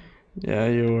 Yeah,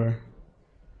 you were.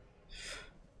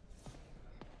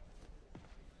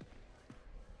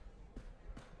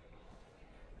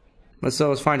 But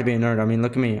still, it's fine to be a nerd. I mean,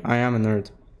 look at me. I am a nerd.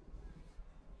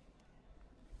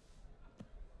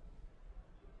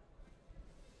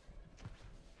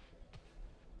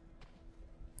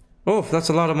 Oh, that's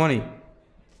a lot of money.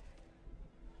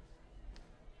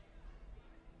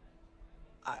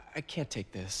 I can't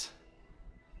take this.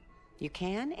 You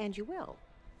can and you will.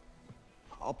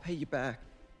 I'll pay you back.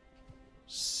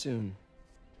 Soon.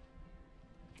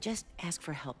 Just ask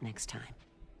for help next time.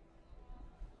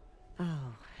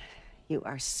 Oh, you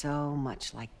are so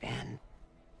much like Ben.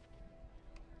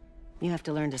 You have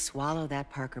to learn to swallow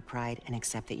that Parker pride and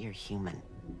accept that you're human,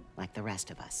 like the rest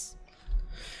of us.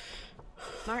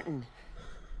 Martin.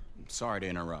 I'm sorry to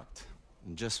interrupt.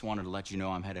 Just wanted to let you know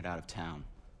I'm headed out of town.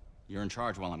 You're in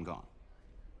charge while I'm gone.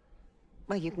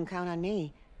 Well, you can count on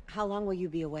me. How long will you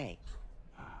be away?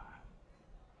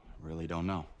 Really don't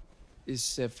know.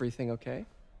 Is everything okay?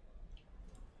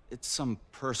 It's some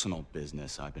personal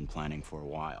business I've been planning for a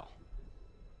while.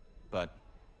 But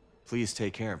please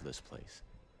take care of this place.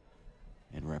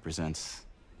 It represents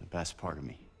the best part of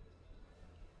me.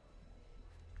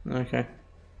 Okay.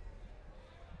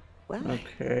 Well,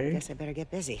 okay. Guess I better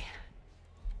get busy.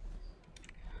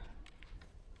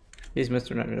 He's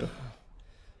Mr. Negative.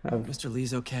 Mr.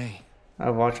 Lee's okay.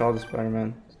 I've watched all the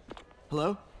Spider-Man.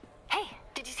 Hello? Hey,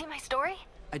 did you see my story?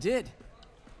 I did.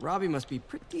 Robbie must be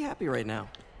pretty happy right now.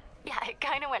 Yeah, it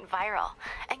kind of went viral.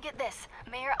 And get this,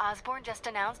 Mayor Osborn just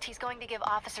announced he's going to give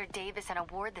Officer Davis an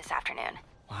award this afternoon.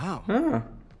 Wow. Huh.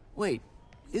 Wait,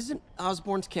 isn't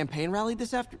Osborn's campaign rally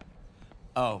this after?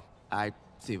 Oh, I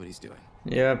see what he's doing.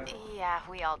 Yep. Yeah,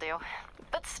 we all do.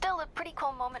 But still a pretty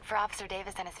cool moment for Officer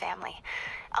Davis and his family.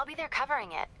 I'll be there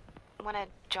covering it. Wanna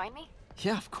join me?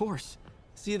 Yeah, of course.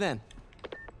 See you then.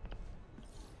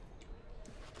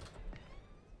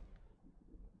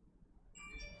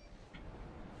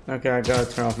 Okay, I gotta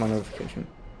turn off my notification.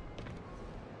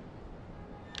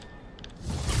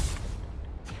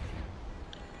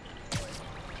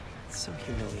 It's so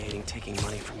humiliating taking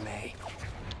money from May.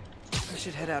 I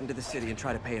should head out into the city and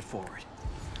try to pay it forward.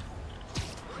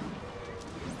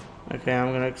 Okay,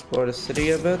 I'm gonna explore the city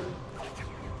a bit.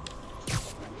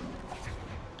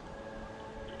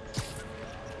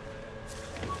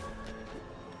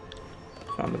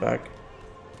 Found the back.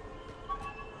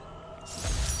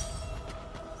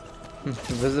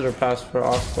 Visitor pass for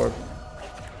Oscorp.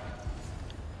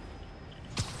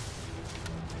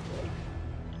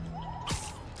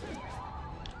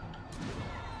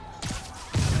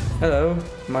 Hello,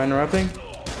 am I interrupting?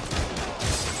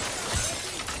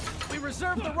 We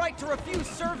reserve the right to refuse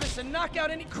service and knock out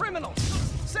any criminals.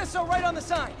 Says so right on the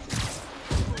sign.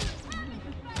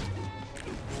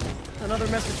 Another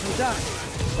message from Doc.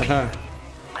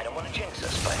 I don't want to jinx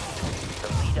us, but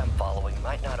the lead I'm following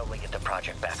might not only get the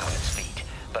project back on its feet,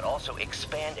 but also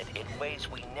expand it in ways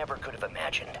we never could have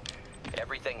imagined.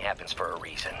 Everything happens for a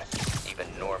reason, even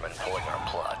Norman pulling our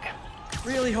plug.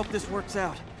 Really hope this works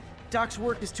out. Doc's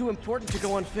work is too important to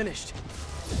go unfinished.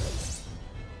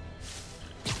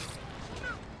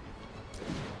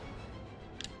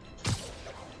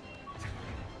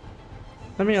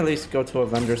 Let me at least go to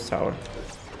Avengers Tower.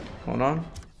 Hold on.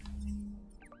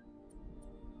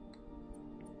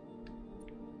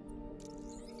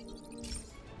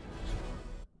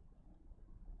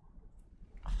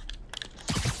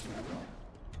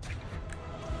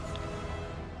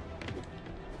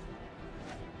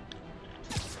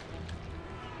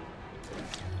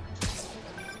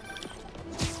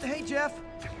 Hey, Jeff.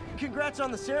 Congrats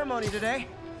on the ceremony today.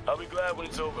 I'll be glad when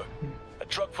it's over. A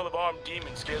truck full of armed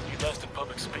demons scares me less than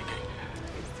public speaking.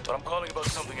 But I'm calling about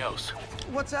something else.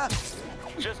 What's up?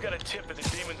 Just got a tip that the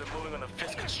demons are moving on the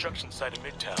Fisk construction site in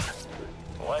Midtown.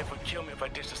 My wife would kill me if I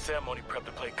ditched the ceremony prep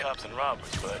to play cops and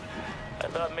robbers, but I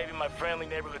thought maybe my friendly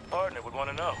neighborhood partner would want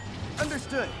to know.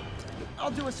 Understood.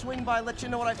 I'll do a swing by, let you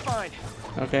know what I find.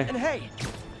 Okay. And hey,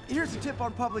 here's a tip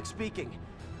on public speaking.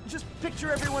 Just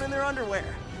picture everyone in their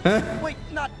underwear. Wait,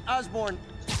 not Osborn.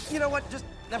 You know what? Just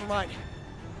never mind.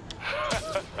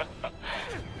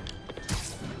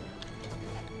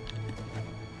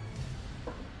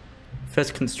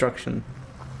 Fisk construction.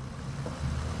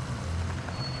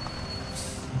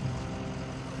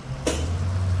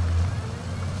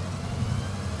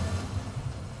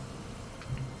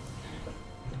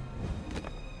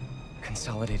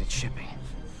 Consolidated shipping.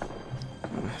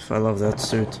 I love that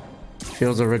suit.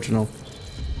 Feels original.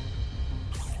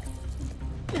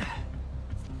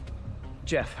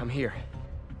 Jeff, I'm here.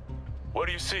 What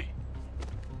do you see?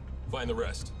 Find the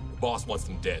rest. The boss wants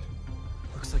them dead.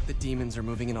 Looks like the demons are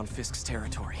moving in on Fisk's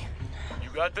territory. You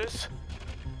got this?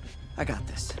 I got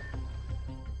this.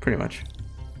 Pretty much.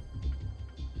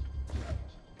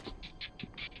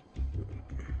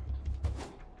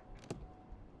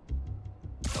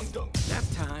 Nap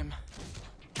time.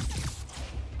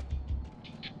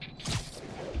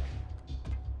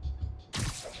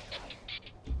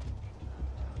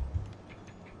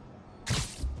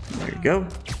 There you go.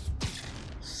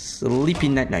 Sleepy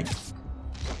night night.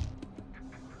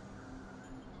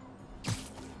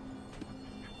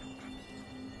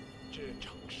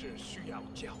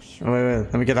 Oh, wait,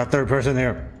 let me get that third person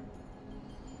here.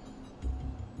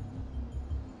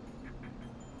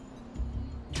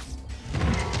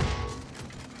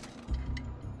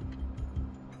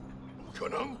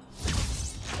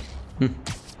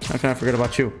 How can I forget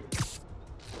about you?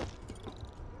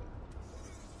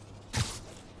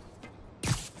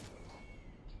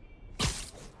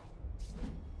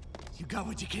 You got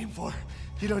what you came for.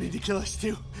 You don't need to kill us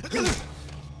too.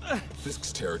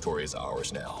 Fisk's territory is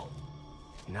ours now.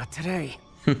 Not today.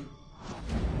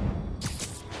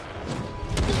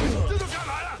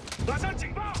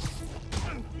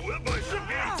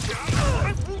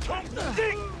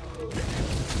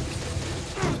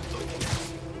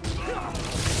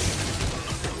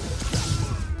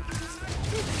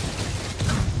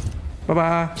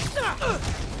 Bye-bye.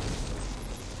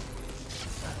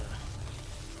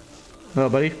 Hello,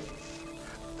 buddy.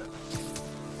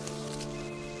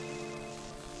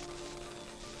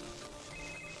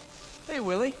 Hey,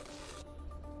 Willie.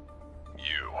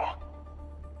 You.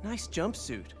 Nice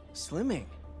jumpsuit. Slimming.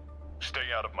 Stay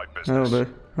out of my Hello, business.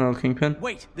 buddy. Hello, Kingpin.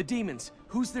 Wait, the demons.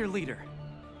 Who's their leader?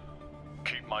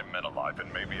 Keep my men alive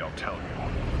and maybe I'll tell you.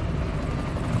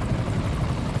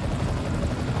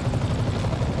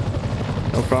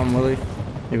 No problem, Willie.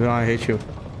 Even though I hate you.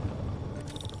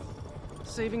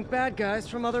 Saving bad guys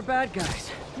from other bad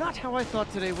guys. Not how I thought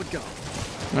today would go.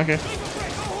 Okay.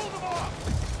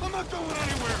 I'm not going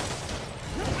anywhere.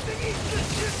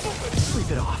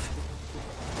 Sleep it off.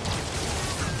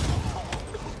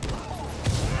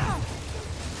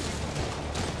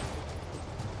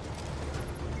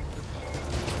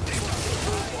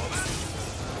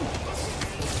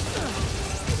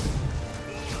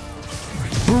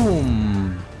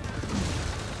 Boom.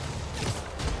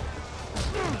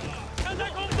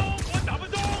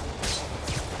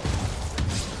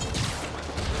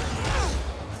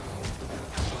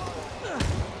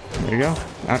 There you go.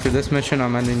 After this mission,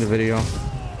 I'm ending the video.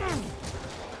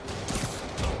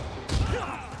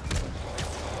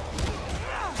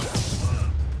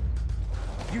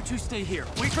 You two stay here.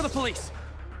 Wait for the police.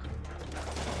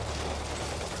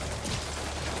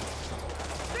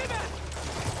 Stay back!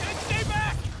 Stay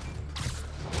back!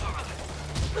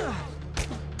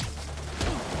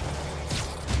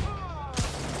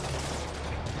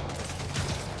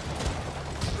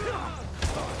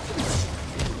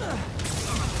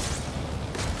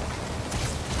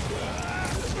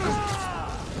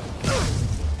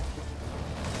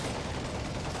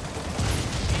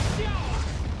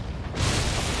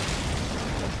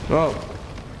 Whoa.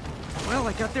 Well,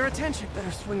 I got their attention. Better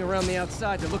swing around the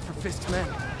outside to look for Fisk's men.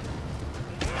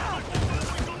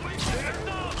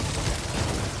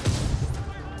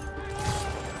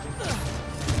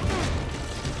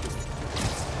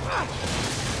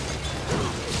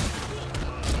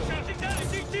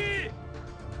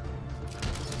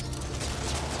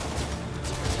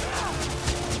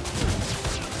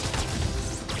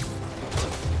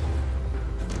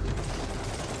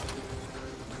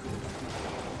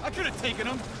 I could have taken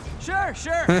him. Sure,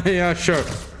 sure. Yeah, sure.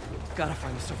 Gotta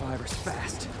find the survivors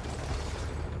fast.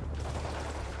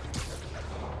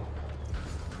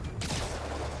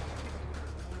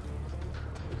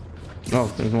 Oh,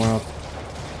 there's one up.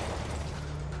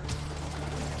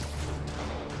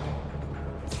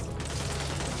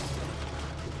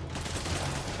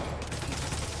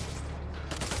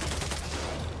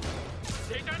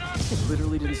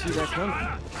 Literally didn't see that coming.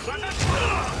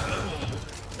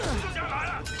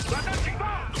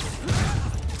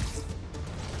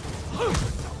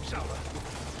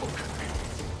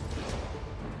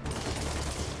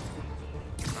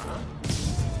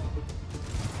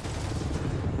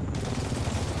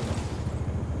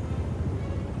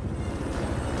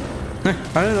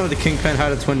 I didn't know the Kingpin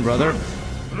had a twin brother.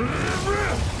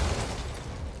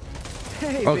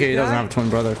 Hey, Okay, he doesn't guy. have a twin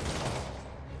brother.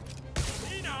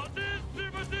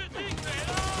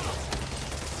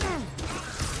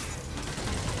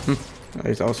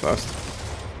 He's that was fast.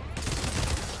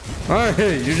 Oh,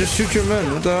 hey, you just shoot your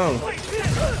men. What the hell?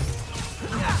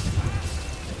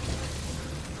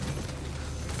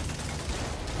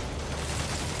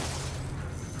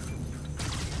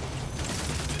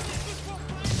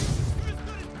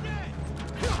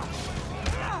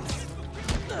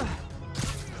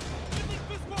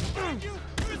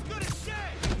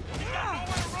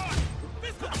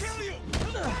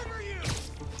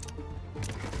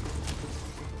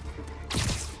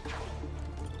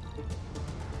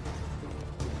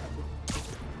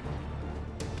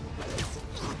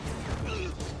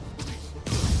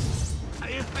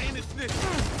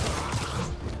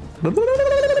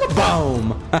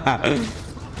 Boom!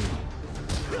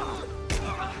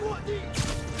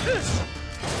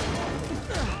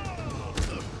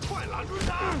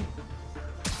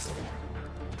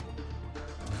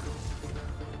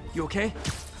 You okay?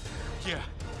 Yeah.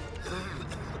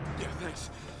 Yeah, thanks.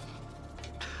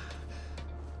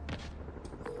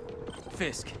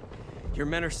 Fisk, your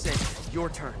men are safe. Your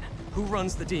turn. Who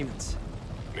runs the demons?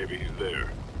 Maybe he's there.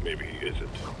 Maybe he isn't.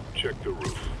 Check the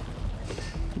roof.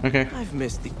 Okay. I've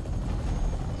missed the...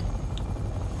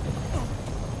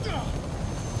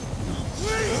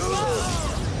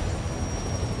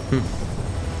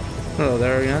 Hello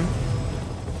there again.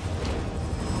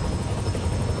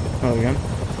 Hello again.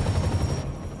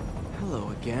 Hello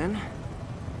again.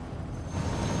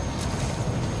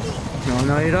 No,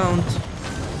 no, you don't.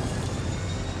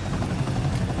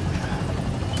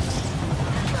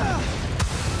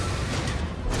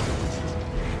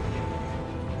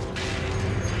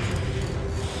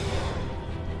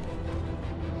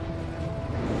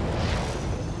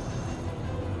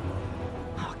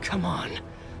 Oh, come on.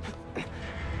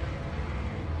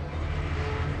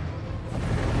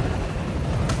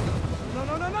 No,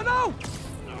 no, no, no, no!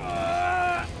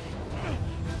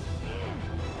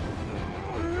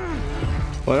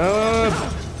 What up?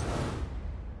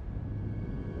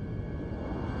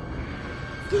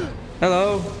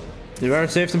 Hello. You better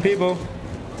save some people.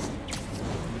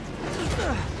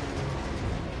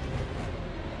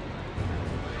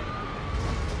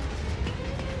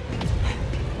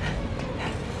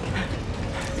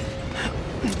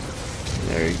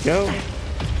 There you go.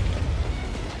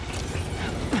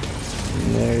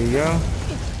 There you go.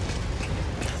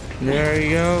 There you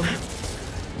go.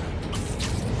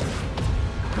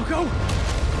 Go, go!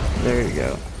 There you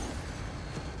go.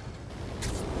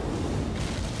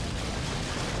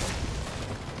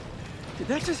 Did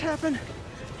that just happen?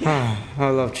 I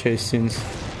love chase scenes.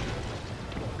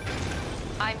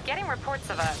 I'm getting reports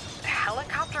of a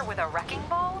helicopter with a wrecking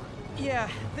ball. Yeah,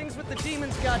 things with the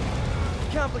demons got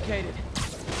complicated.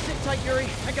 Sit tight, Yuri.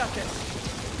 I got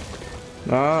this.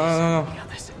 No. I got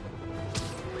this.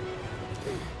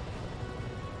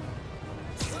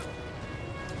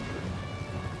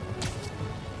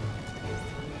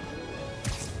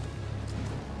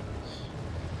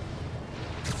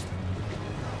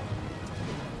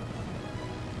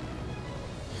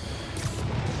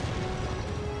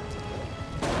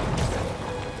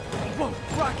 Whoa,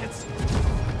 rockets!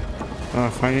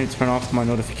 If I need to turn off my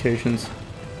notifications.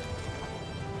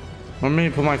 Let me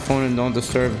put my phone in don't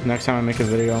disturb next time I make a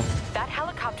video. That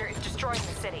helicopter is destroying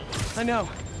the city. I know.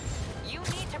 You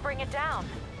need to bring it down.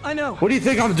 I know. What do you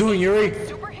think I'm doing, Yuri?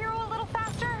 Superhero a little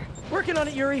faster? Working on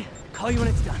it, Yuri. Call you when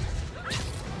it's done.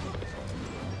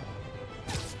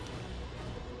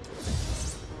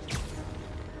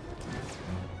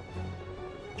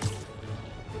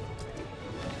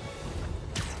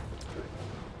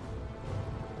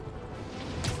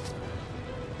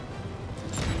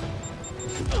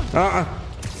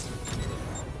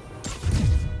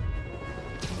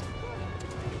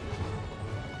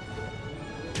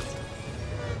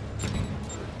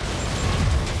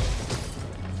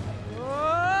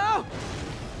 Whoa!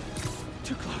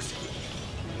 Too close.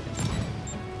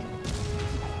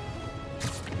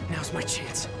 Now's my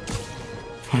chance.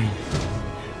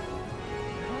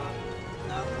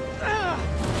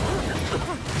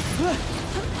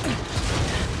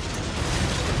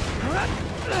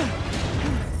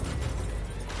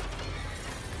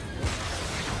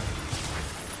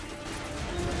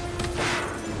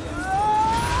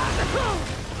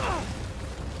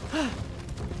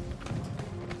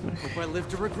 Hope I live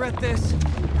to regret this.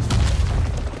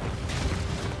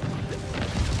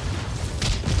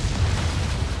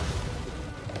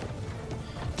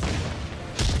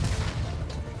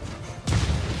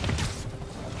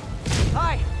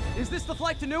 Hi, is this the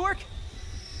flight to Newark?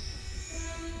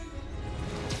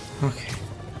 Okay.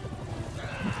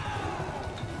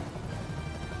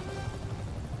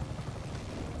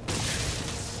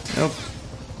 Nope.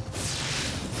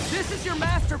 This is your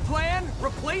master plan?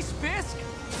 Replace Fisk?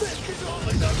 Fisk is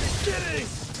only the beginning!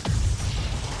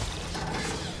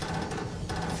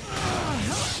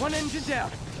 One engine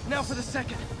down. Now for the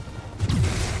second.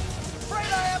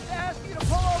 Afraid I have to ask you to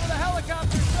pull over the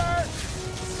helicopter, sir.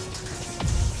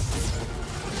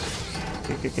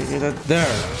 Okay, that's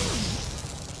there.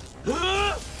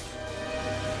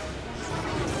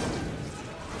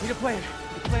 Need a plan.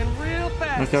 Plan real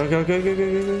fast. Okay.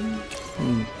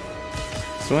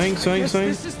 Swing.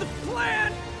 This is the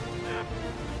plan.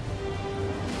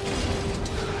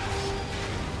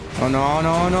 Oh no.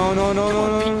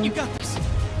 Pete, you got this.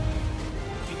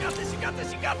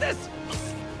 You got this.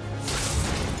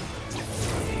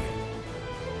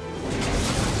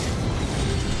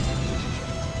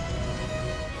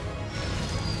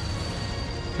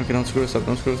 Okay, don't screw us up.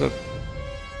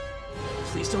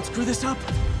 Please don't screw this up.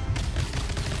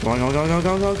 Go.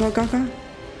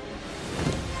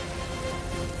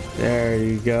 There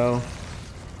you go.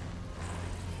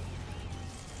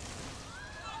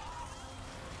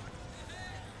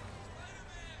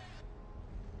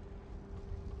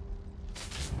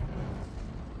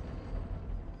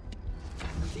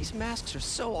 These masks are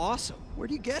so awesome. Where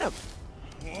do you get them?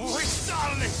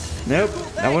 Nope,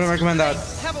 I wouldn't recommend that.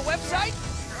 Have a website?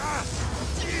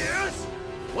 Yes.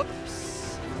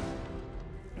 Whoops.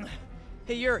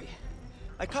 Hey Yuri,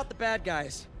 I caught the bad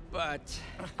guys, but...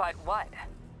 But what?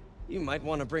 You might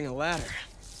want to bring a ladder.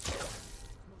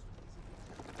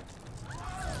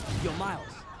 Yo, Miles.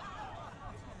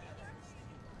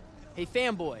 Hey,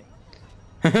 fanboy.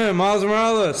 Miles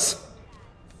Morales.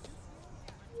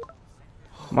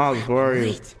 Miles, where are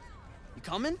you? You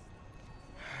coming?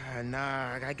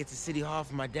 Nah, I gotta get to City Hall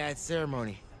for my dad's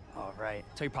ceremony. All right.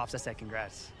 Tell your pops I said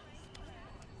congrats.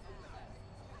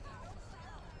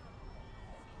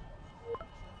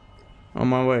 On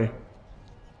my way.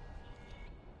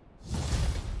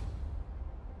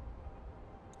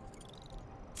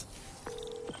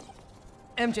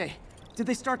 MJ, did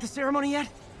they start the ceremony yet?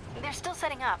 They're still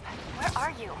setting up. Where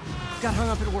are you? Got hung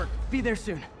up at work. Be there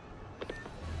soon.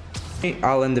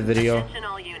 I'll end the video. Attention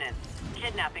all units.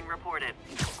 Kidnapping reported.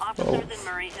 Officers in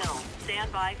Murray Hill.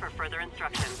 Stand by for further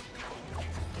instructions.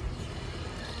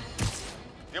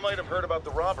 You might have heard about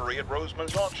the robbery at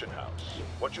Roseman's auction house.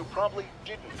 What you probably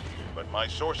didn't hear, but my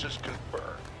sources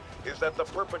confirm, is that the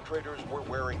perpetrators were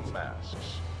wearing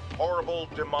masks. Horrible,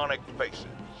 demonic faces.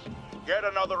 Yet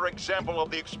another example of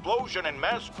the explosion in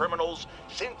mass criminals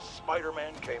since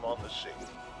Spider-Man came on the scene.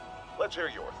 Let's hear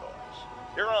your thoughts.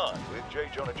 You're on with J.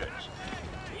 Jonah Jameson.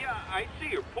 Yeah, I see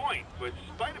your point, but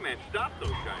Spider-Man stopped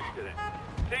those guys today.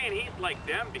 Saying he's like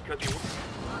them because he...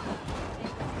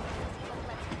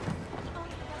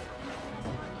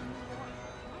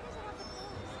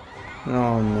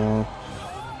 Oh no.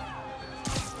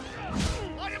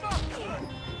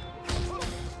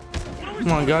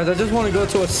 Come on guys, I just want to go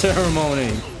to a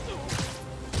ceremony.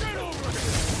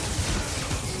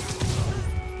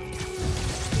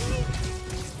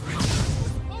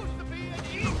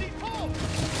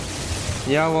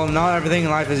 Yeah, well, not everything in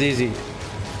life is easy.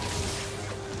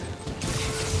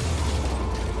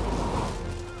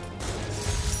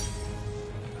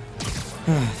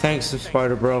 Thanks,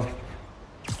 Spider Bro.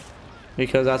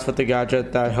 Because that's what the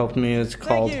gadget that helped me is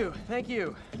called. Thank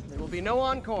you. There will be no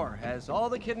encore, as all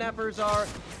the kidnappers are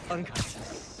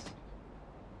unconscious.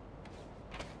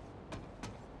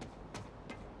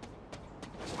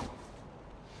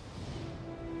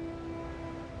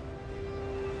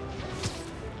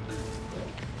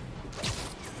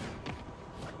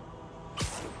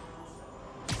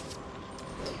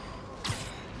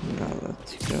 Now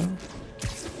let's go.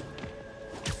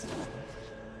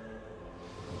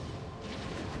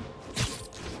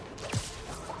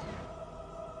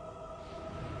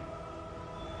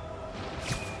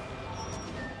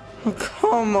 Oh,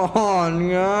 come on,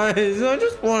 guys. I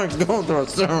just want to go to a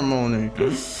ceremony. What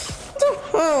the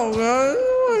hell, guys?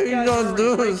 Why are you not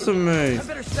doing this to me? I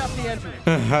better stop the entry.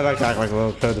 I like to act like a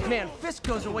little kid. Man, Fisk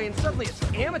goes away and suddenly it's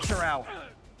amateur hour.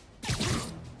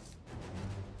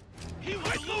 He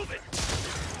might lose it.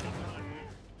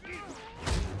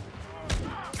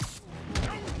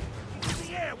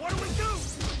 Yeah, what do we do?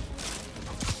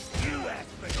 You ask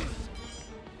for this.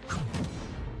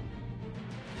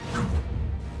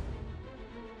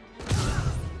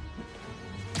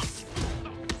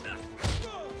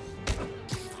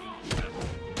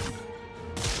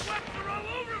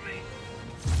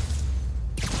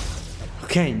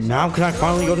 Okay, now can I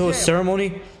finally go to a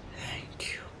ceremony?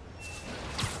 Thank you.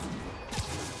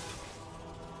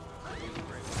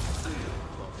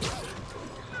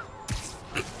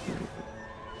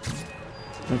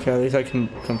 Okay, at least I can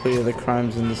complete the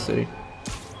crimes in the city.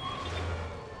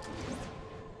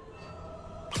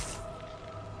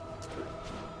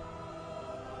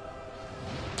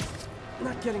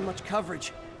 Not getting much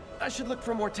coverage. I should look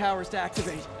for more towers to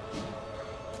activate.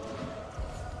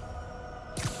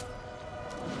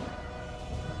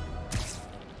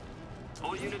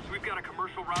 All units, we've got a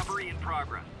commercial robbery in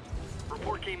progress.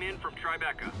 Report came in from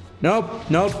Tribeca.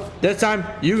 Nope. This time,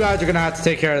 you guys are gonna have to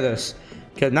take care of this.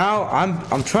 Cause now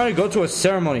I'm trying to go to a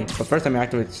ceremony, but first let me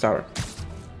activate the tower.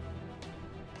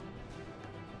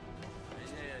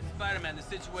 Spider-Man, the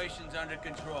situation's under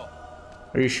control.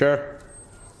 Are you sure?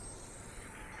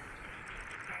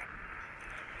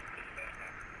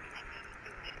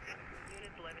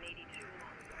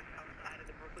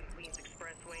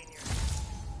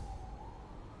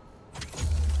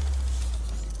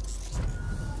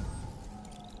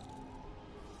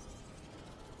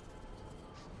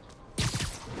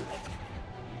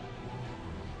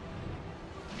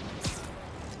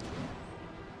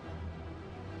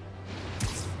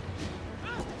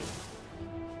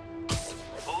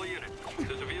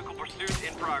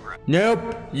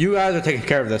 Nope, you guys are taking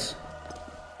care of this.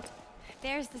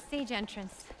 There's the stage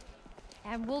entrance.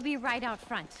 And we'll be right out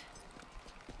front.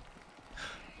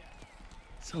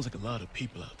 Sounds like a lot of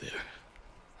people out there.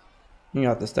 You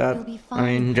got this, Dad. I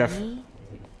mean, Jeff.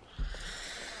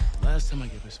 Last time I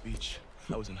gave a speech,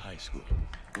 I was in high school.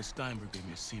 Miss Steinberg gave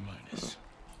me a C-.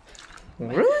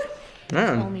 Really?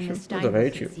 Man, Only Miss she Steinberg would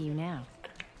hate can you. see you now.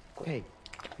 Hey,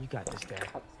 you got this, Dad.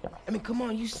 I mean, come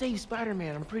on, you saved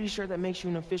Spider-Man. I'm pretty sure that makes you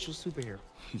an official superhero.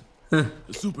 A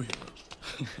superhero.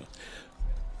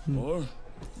 Or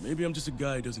maybe I'm just a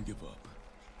guy who doesn't give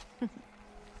up.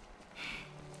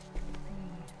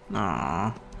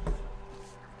 Aww.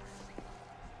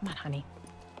 Come on, honey.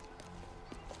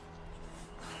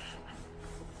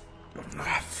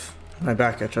 My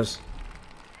back itches.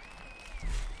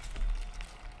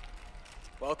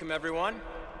 Welcome, everyone.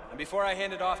 And before I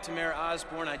hand it off to Mayor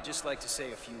Osborn, I'd just like to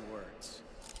say a few words.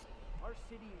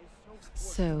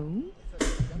 So?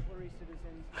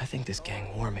 I think this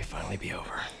gang war may finally be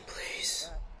over. Please.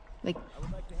 Like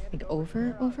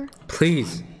over?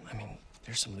 Please. I mean,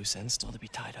 there's some loose ends still to be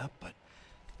tied up, but...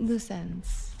 Loose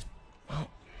ends. Well,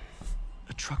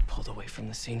 a truck pulled away from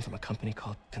the scene from a company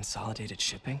called Consolidated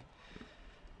Shipping.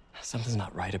 Something's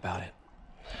not right about it.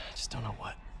 I just don't know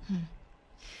what.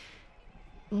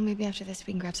 Well, maybe after this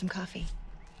we can grab some coffee.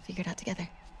 Figure it out together.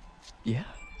 Yeah.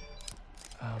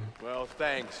 Well,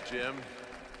 thanks, Jim.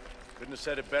 Couldn't have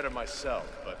said it better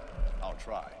myself, but I'll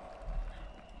try.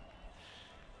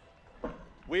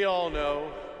 We all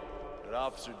know that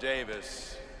Officer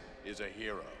Davis is a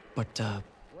hero. But,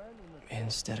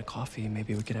 instead of coffee,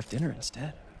 maybe we could have dinner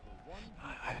instead.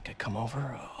 I could come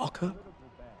over, I'll cook.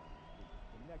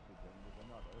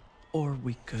 Or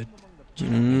we could,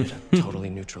 meet at a totally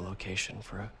neutral location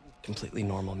for a completely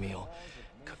normal meal,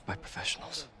 cooked by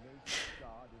professionals.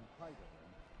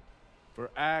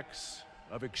 For acts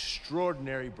of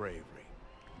extraordinary bravery,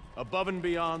 above and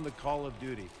beyond the call of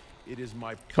duty, it is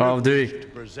my privilege to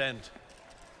present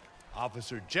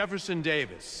Officer Jefferson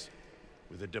Davis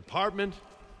with the Department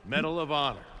Medal of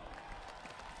Honor.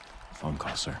 Phone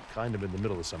call, sir. Kind of in the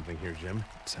middle of something here, Jim.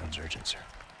 Sounds urgent, sir.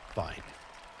 Fine.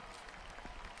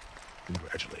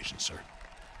 Congratulations, sir.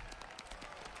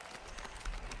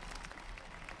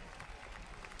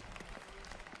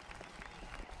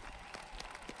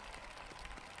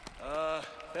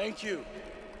 Thank you,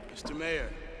 Mr. Mayor.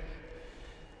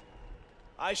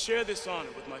 I share this honor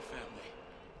with my family.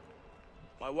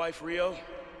 My wife, Rio,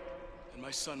 and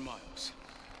my son, Miles.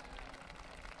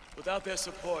 Without their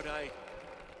support, I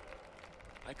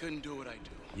couldn't do what I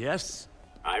do. Yes?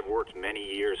 I've worked many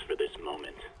years for this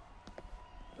moment.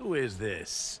 Who is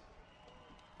this?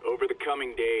 Over the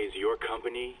coming days, your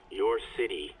company, your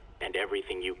city, and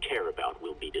everything you care about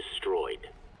will be destroyed.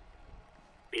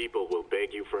 People will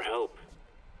beg you for help,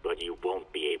 but you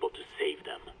won't be able to save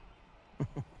them.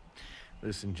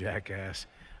 Listen, jackass,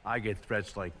 I get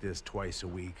threats like this twice a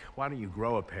week. Why don't you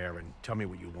grow a pair and tell me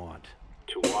what you want?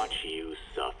 To watch you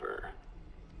suffer.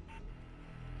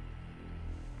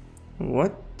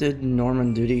 What did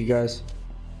Norman do to you guys?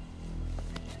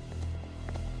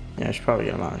 Yeah, I should probably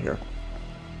get him out of here.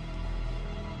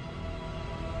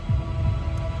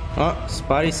 Oh,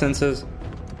 Spidey senses.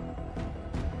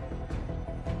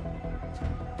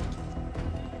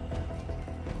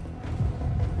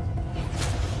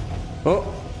 Oh.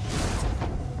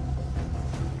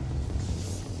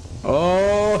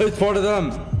 Oh, it's part of them.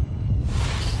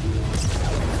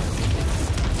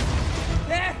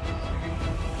 There!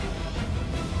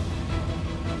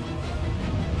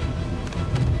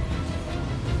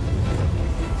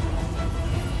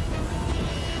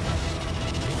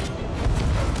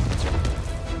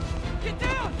 Get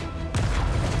down!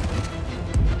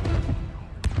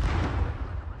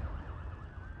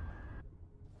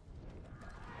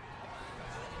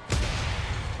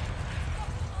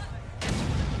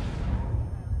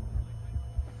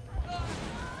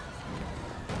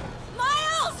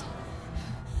 Miles!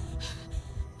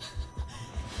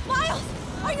 Miles!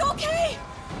 Are you okay?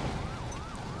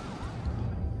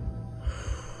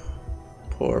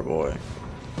 Poor boy.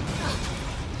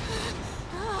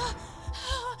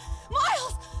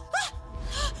 Miles!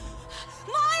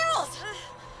 Miles!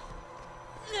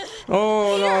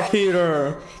 Oh no,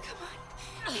 Peter.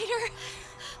 Peter!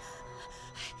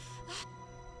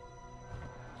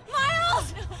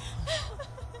 Miles!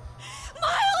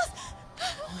 Miles!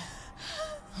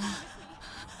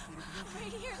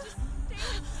 Right here, just stay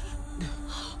with me.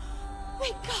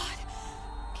 Thank God.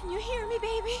 Can you hear me,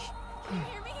 baby? Can you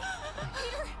hear me?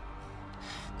 Peter?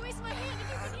 Squeeze my hand if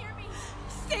you can hear me.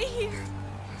 Stay here.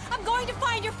 I'm going to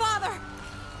find your father.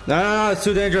 No, it's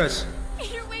too dangerous.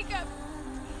 Peter, wake up.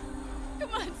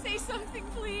 Come on, say something,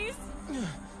 please.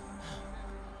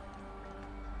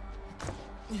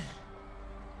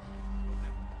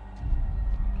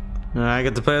 I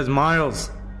get to play as Miles.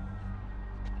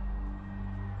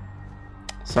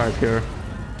 Sorry, Peter.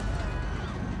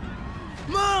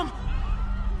 Mom!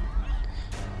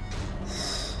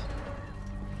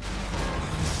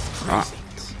 Ah.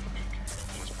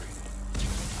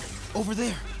 Over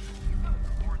there.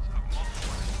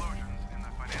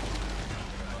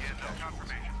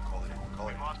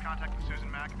 We've lost contact with Susan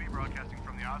McAfee, broadcasting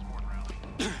from the Osborne rally.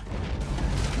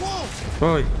 Whoa!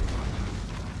 Boy.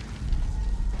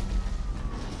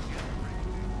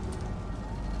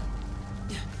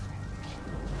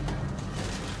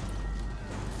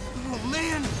 Oh,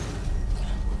 man!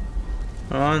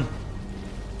 On.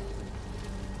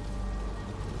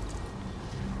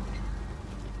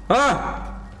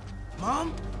 Ah!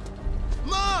 Mom?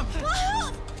 Mom!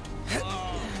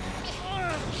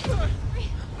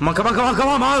 Come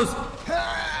on, Miles!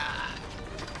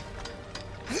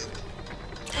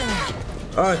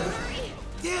 Alright.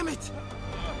 Damn it!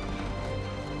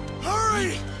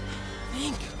 Hurry!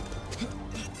 Think.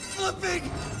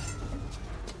 Flipping!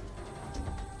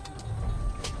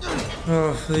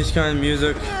 Oh, these kind of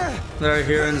music that I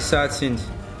hear in the sad scenes.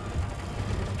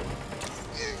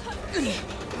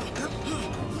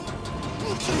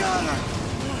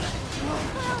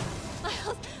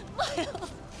 Miles!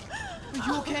 Are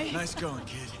you okay? Nice going,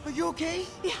 kid. Are you okay?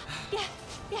 Yeah.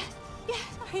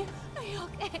 Are Are you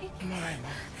okay? I'm alright,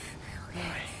 Mom. I'm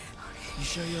alright. You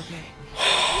sure you're okay?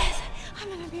 Yes, I'm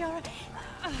gonna be alright.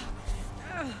 I'm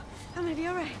gonna be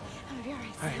alright. I'm gonna be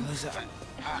alright. Alright, Lisa.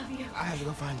 I love you. I have to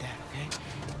go find Dad, okay?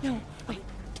 No, wait.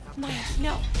 Miles,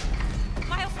 no.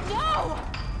 Miles, no!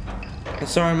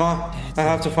 Sorry, Ma. I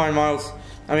have to find Miles.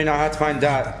 I mean, I have to find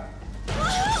Dad.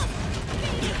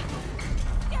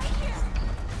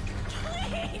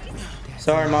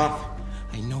 Sorry, Ma.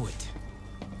 I know it.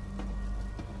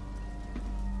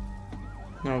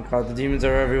 Oh God, the demons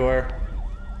are everywhere.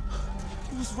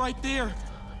 It was right there.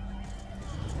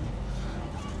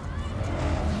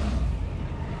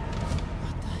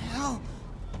 What the hell?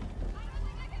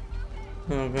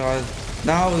 Oh God,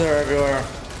 now they're everywhere.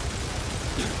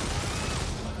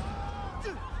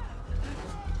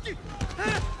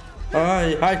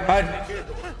 Alright, hide.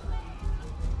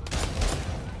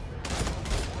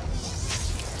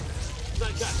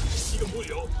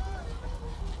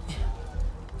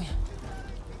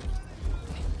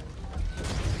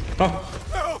 Oh.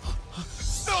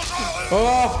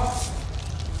 Oh.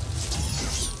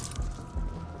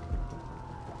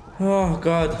 Oh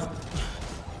God.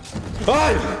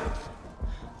 Hi.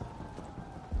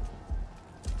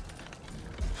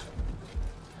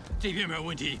 这边没有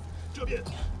问题，这边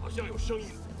好像有声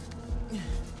音。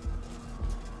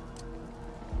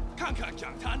看看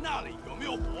讲台那里有没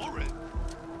有活人。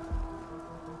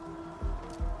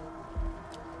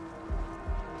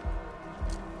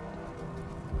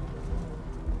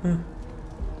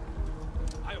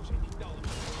还有谁听到了吗？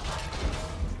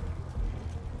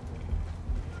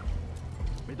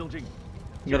没动静。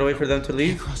You gotta wait for them to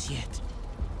leave? Cross yet.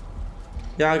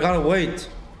 Yeah, I gotta wait.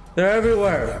 They're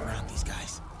everywhere. Get around these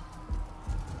guys.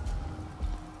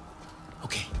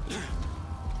 Okay.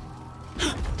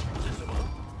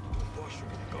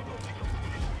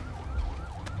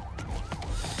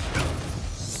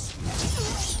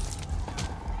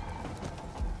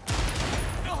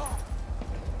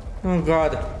 Oh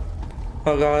God.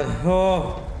 Oh God.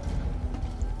 Oh.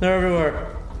 They're everywhere.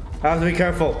 I have to be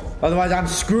careful. Otherwise I'm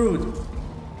screwed.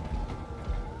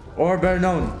 Or better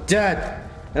known, dead.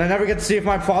 And I never get to see if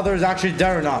my father is actually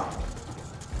dead or not.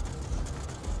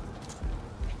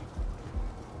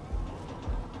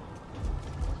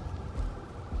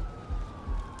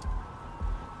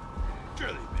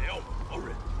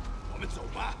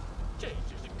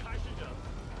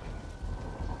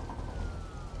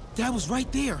 Dad was right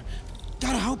there.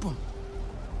 Gotta help him.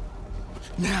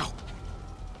 Now.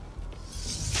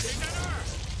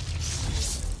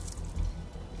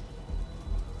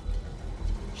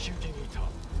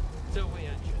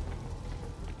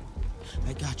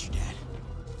 I got you, Dad.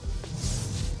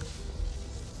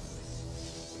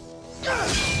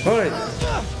 Alright.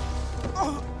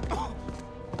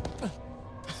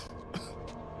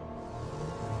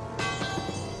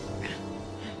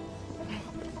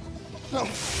 No.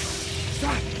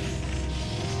 Stop.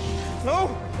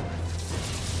 No.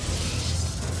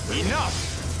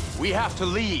 Enough. We have to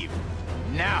leave.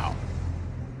 Now.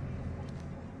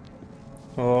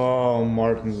 Oh,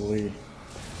 Martin Lee.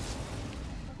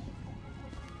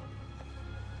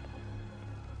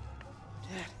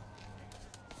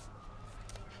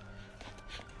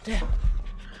 Dad.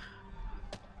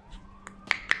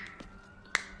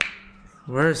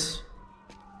 Where's...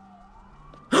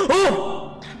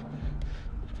 Oh!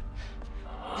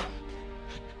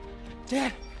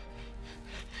 Dad.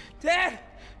 Dad.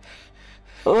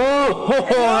 Oh,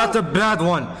 that's a bad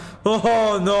one.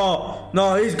 Oh no,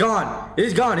 no, he's gone.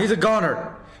 He's gone. He's a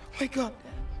goner. Wake up,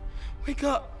 Dad. Wake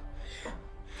up.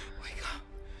 Wake up.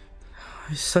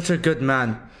 He's such a good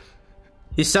man.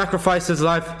 He sacrificed his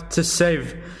life to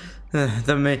save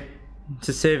the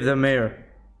mayor,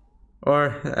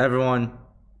 or everyone,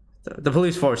 the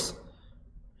police force.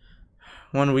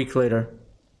 1 week later.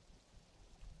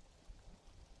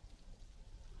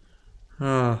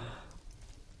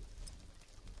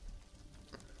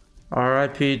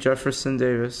 R.I.P. Jefferson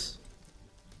Davis.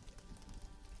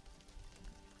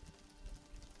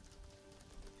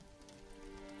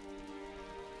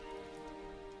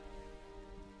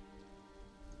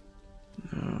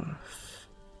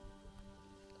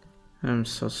 I'm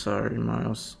so sorry,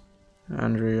 Miles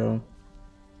and Rio.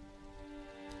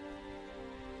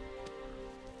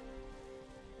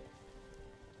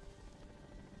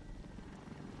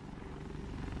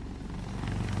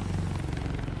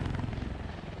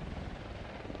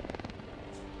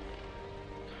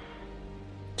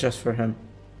 Just for him.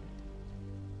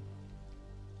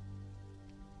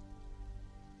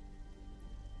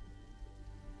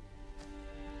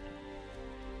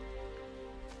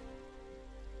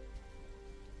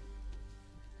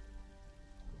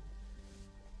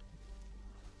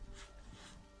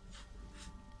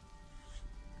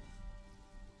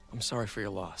 I'm sorry for your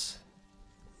loss.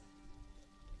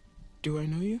 Do I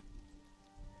know you?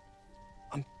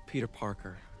 I'm Peter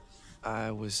Parker.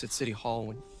 I was at City Hall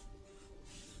when...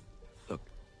 Look,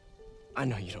 I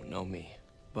know you don't know me,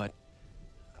 but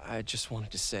I just wanted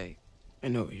to say... I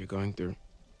know what you're going through.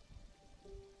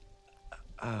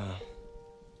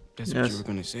 That's what you were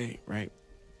gonna say, right?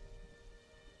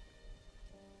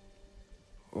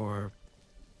 Or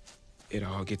it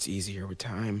all gets easier with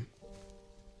time.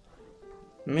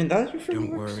 I mean, that's your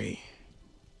Don't worry.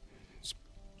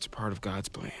 It's part of God's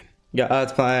plan. Yeah,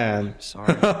 God's plan.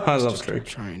 Sorry. I love just Drake.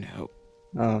 Trying to help.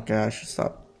 Oh, okay, I should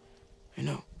stop. I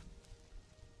know.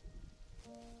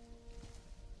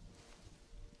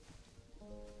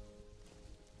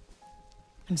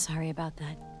 I'm sorry about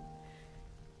that.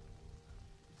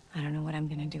 I don't know what I'm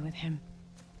gonna do with him.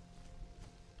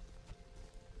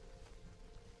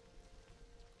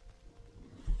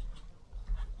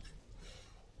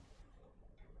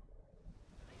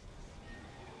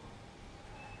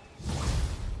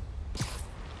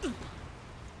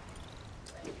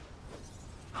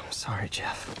 I'm sorry,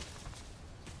 Jeff.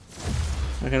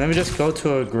 Okay, let me just go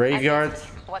to a graveyard.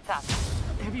 What's up?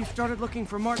 Have you started looking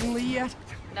for Martin Lee yet?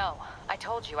 No, I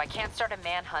told you I can't start a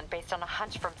manhunt based on a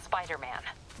hunch from Spider-Man.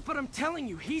 But I'm telling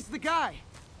you, he's the guy.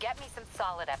 Get me some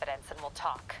solid evidence and we'll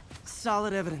talk.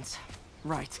 Solid evidence.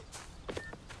 Right.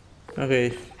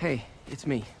 Okay. Hey, it's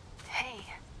me. Hey,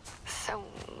 so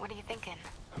what are you thinking?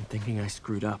 I'm thinking I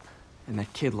screwed up, and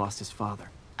that kid lost his father.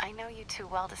 I know you too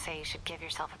well to say you should give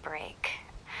yourself a break.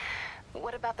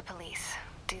 What about the police?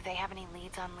 Do they have any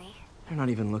leads on Lee? They're not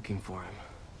even looking for him.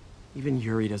 Even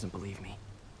Yuri doesn't believe me.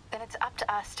 Then it's up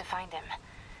to us to find him.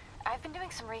 I've been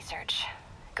doing some research.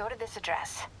 Go to this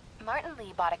address. Martin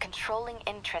Lee bought a controlling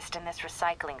interest in this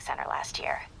recycling center last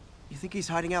year. You think he's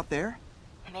hiding out there?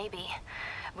 Maybe.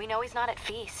 We know he's not at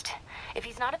Feast. If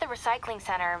he's not at the recycling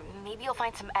center, maybe you'll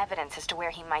find some evidence as to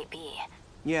where he might be.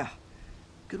 Yeah.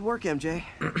 Good work, MJ.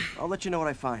 I'll let you know what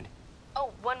I find.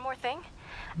 Oh, one more thing.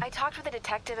 I talked with a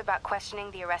detective about questioning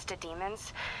the arrested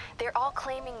demons. They're all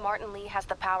claiming Martin Lee has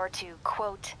the power to,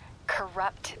 quote,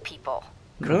 corrupt people.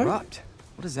 Really? Corrupt?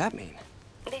 What does that mean?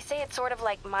 They say it's sort of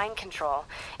like mind control.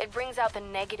 It brings out the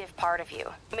negative part of you.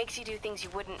 Makes you do things you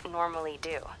wouldn't normally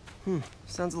do.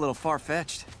 Sounds a little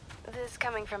far-fetched. This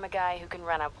coming from a guy who can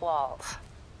run up walls.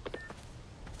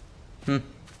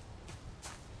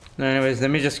 Anyways, let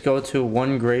me just go to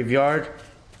one graveyard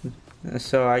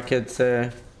so I could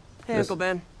say... Hey, Uncle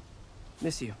Ben.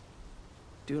 Miss you.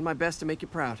 Doing my best to make you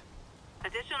proud.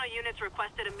 Additional units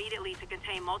requested immediately to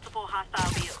contain multiple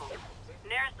hostile vehicles.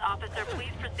 Nearest officer,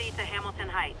 please proceed to Hamilton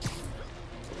Heights.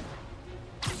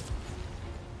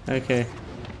 Okay.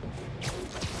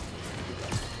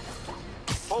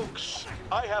 Folks,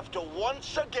 I have to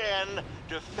once again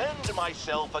defend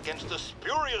myself against the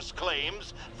spurious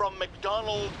claims from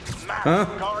McDonald Matt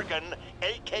Gargan,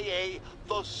 aka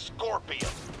the Scorpion.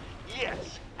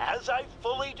 Yes, as I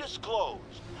fully disclosed,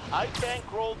 I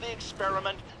bankrolled the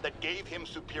experiment that gave him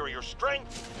superior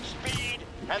strength, speed,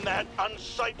 and that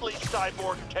unsightly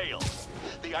cyborg tail.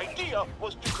 The idea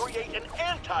was to create an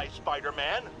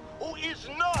anti-Spider-Man who is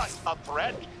not a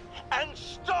threat and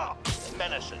stop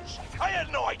menaces. I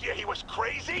had no idea he was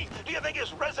crazy. Do you think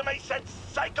his resume said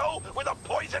psycho with a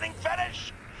poisoning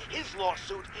fetish? His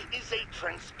lawsuit is a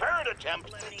transparent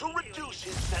attempt to reduce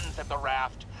his sentence at the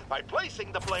raft by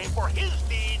placing the blame for his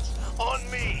deeds on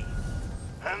me.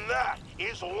 And that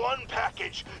is one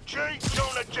package J.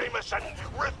 Jonah Jameson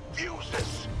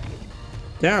refuses.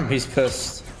 Damn, he's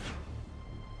pissed.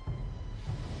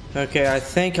 Okay, I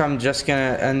think I'm just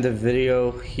gonna end the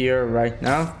video here right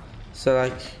now. So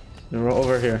like, we're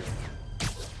over here.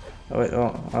 Oh wait,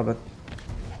 but...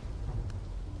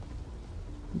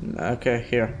 Okay,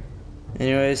 here.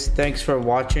 Anyways, thanks for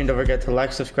watching. Don't forget to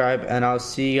like, subscribe, and I'll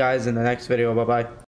see you guys in the next video. Bye-bye.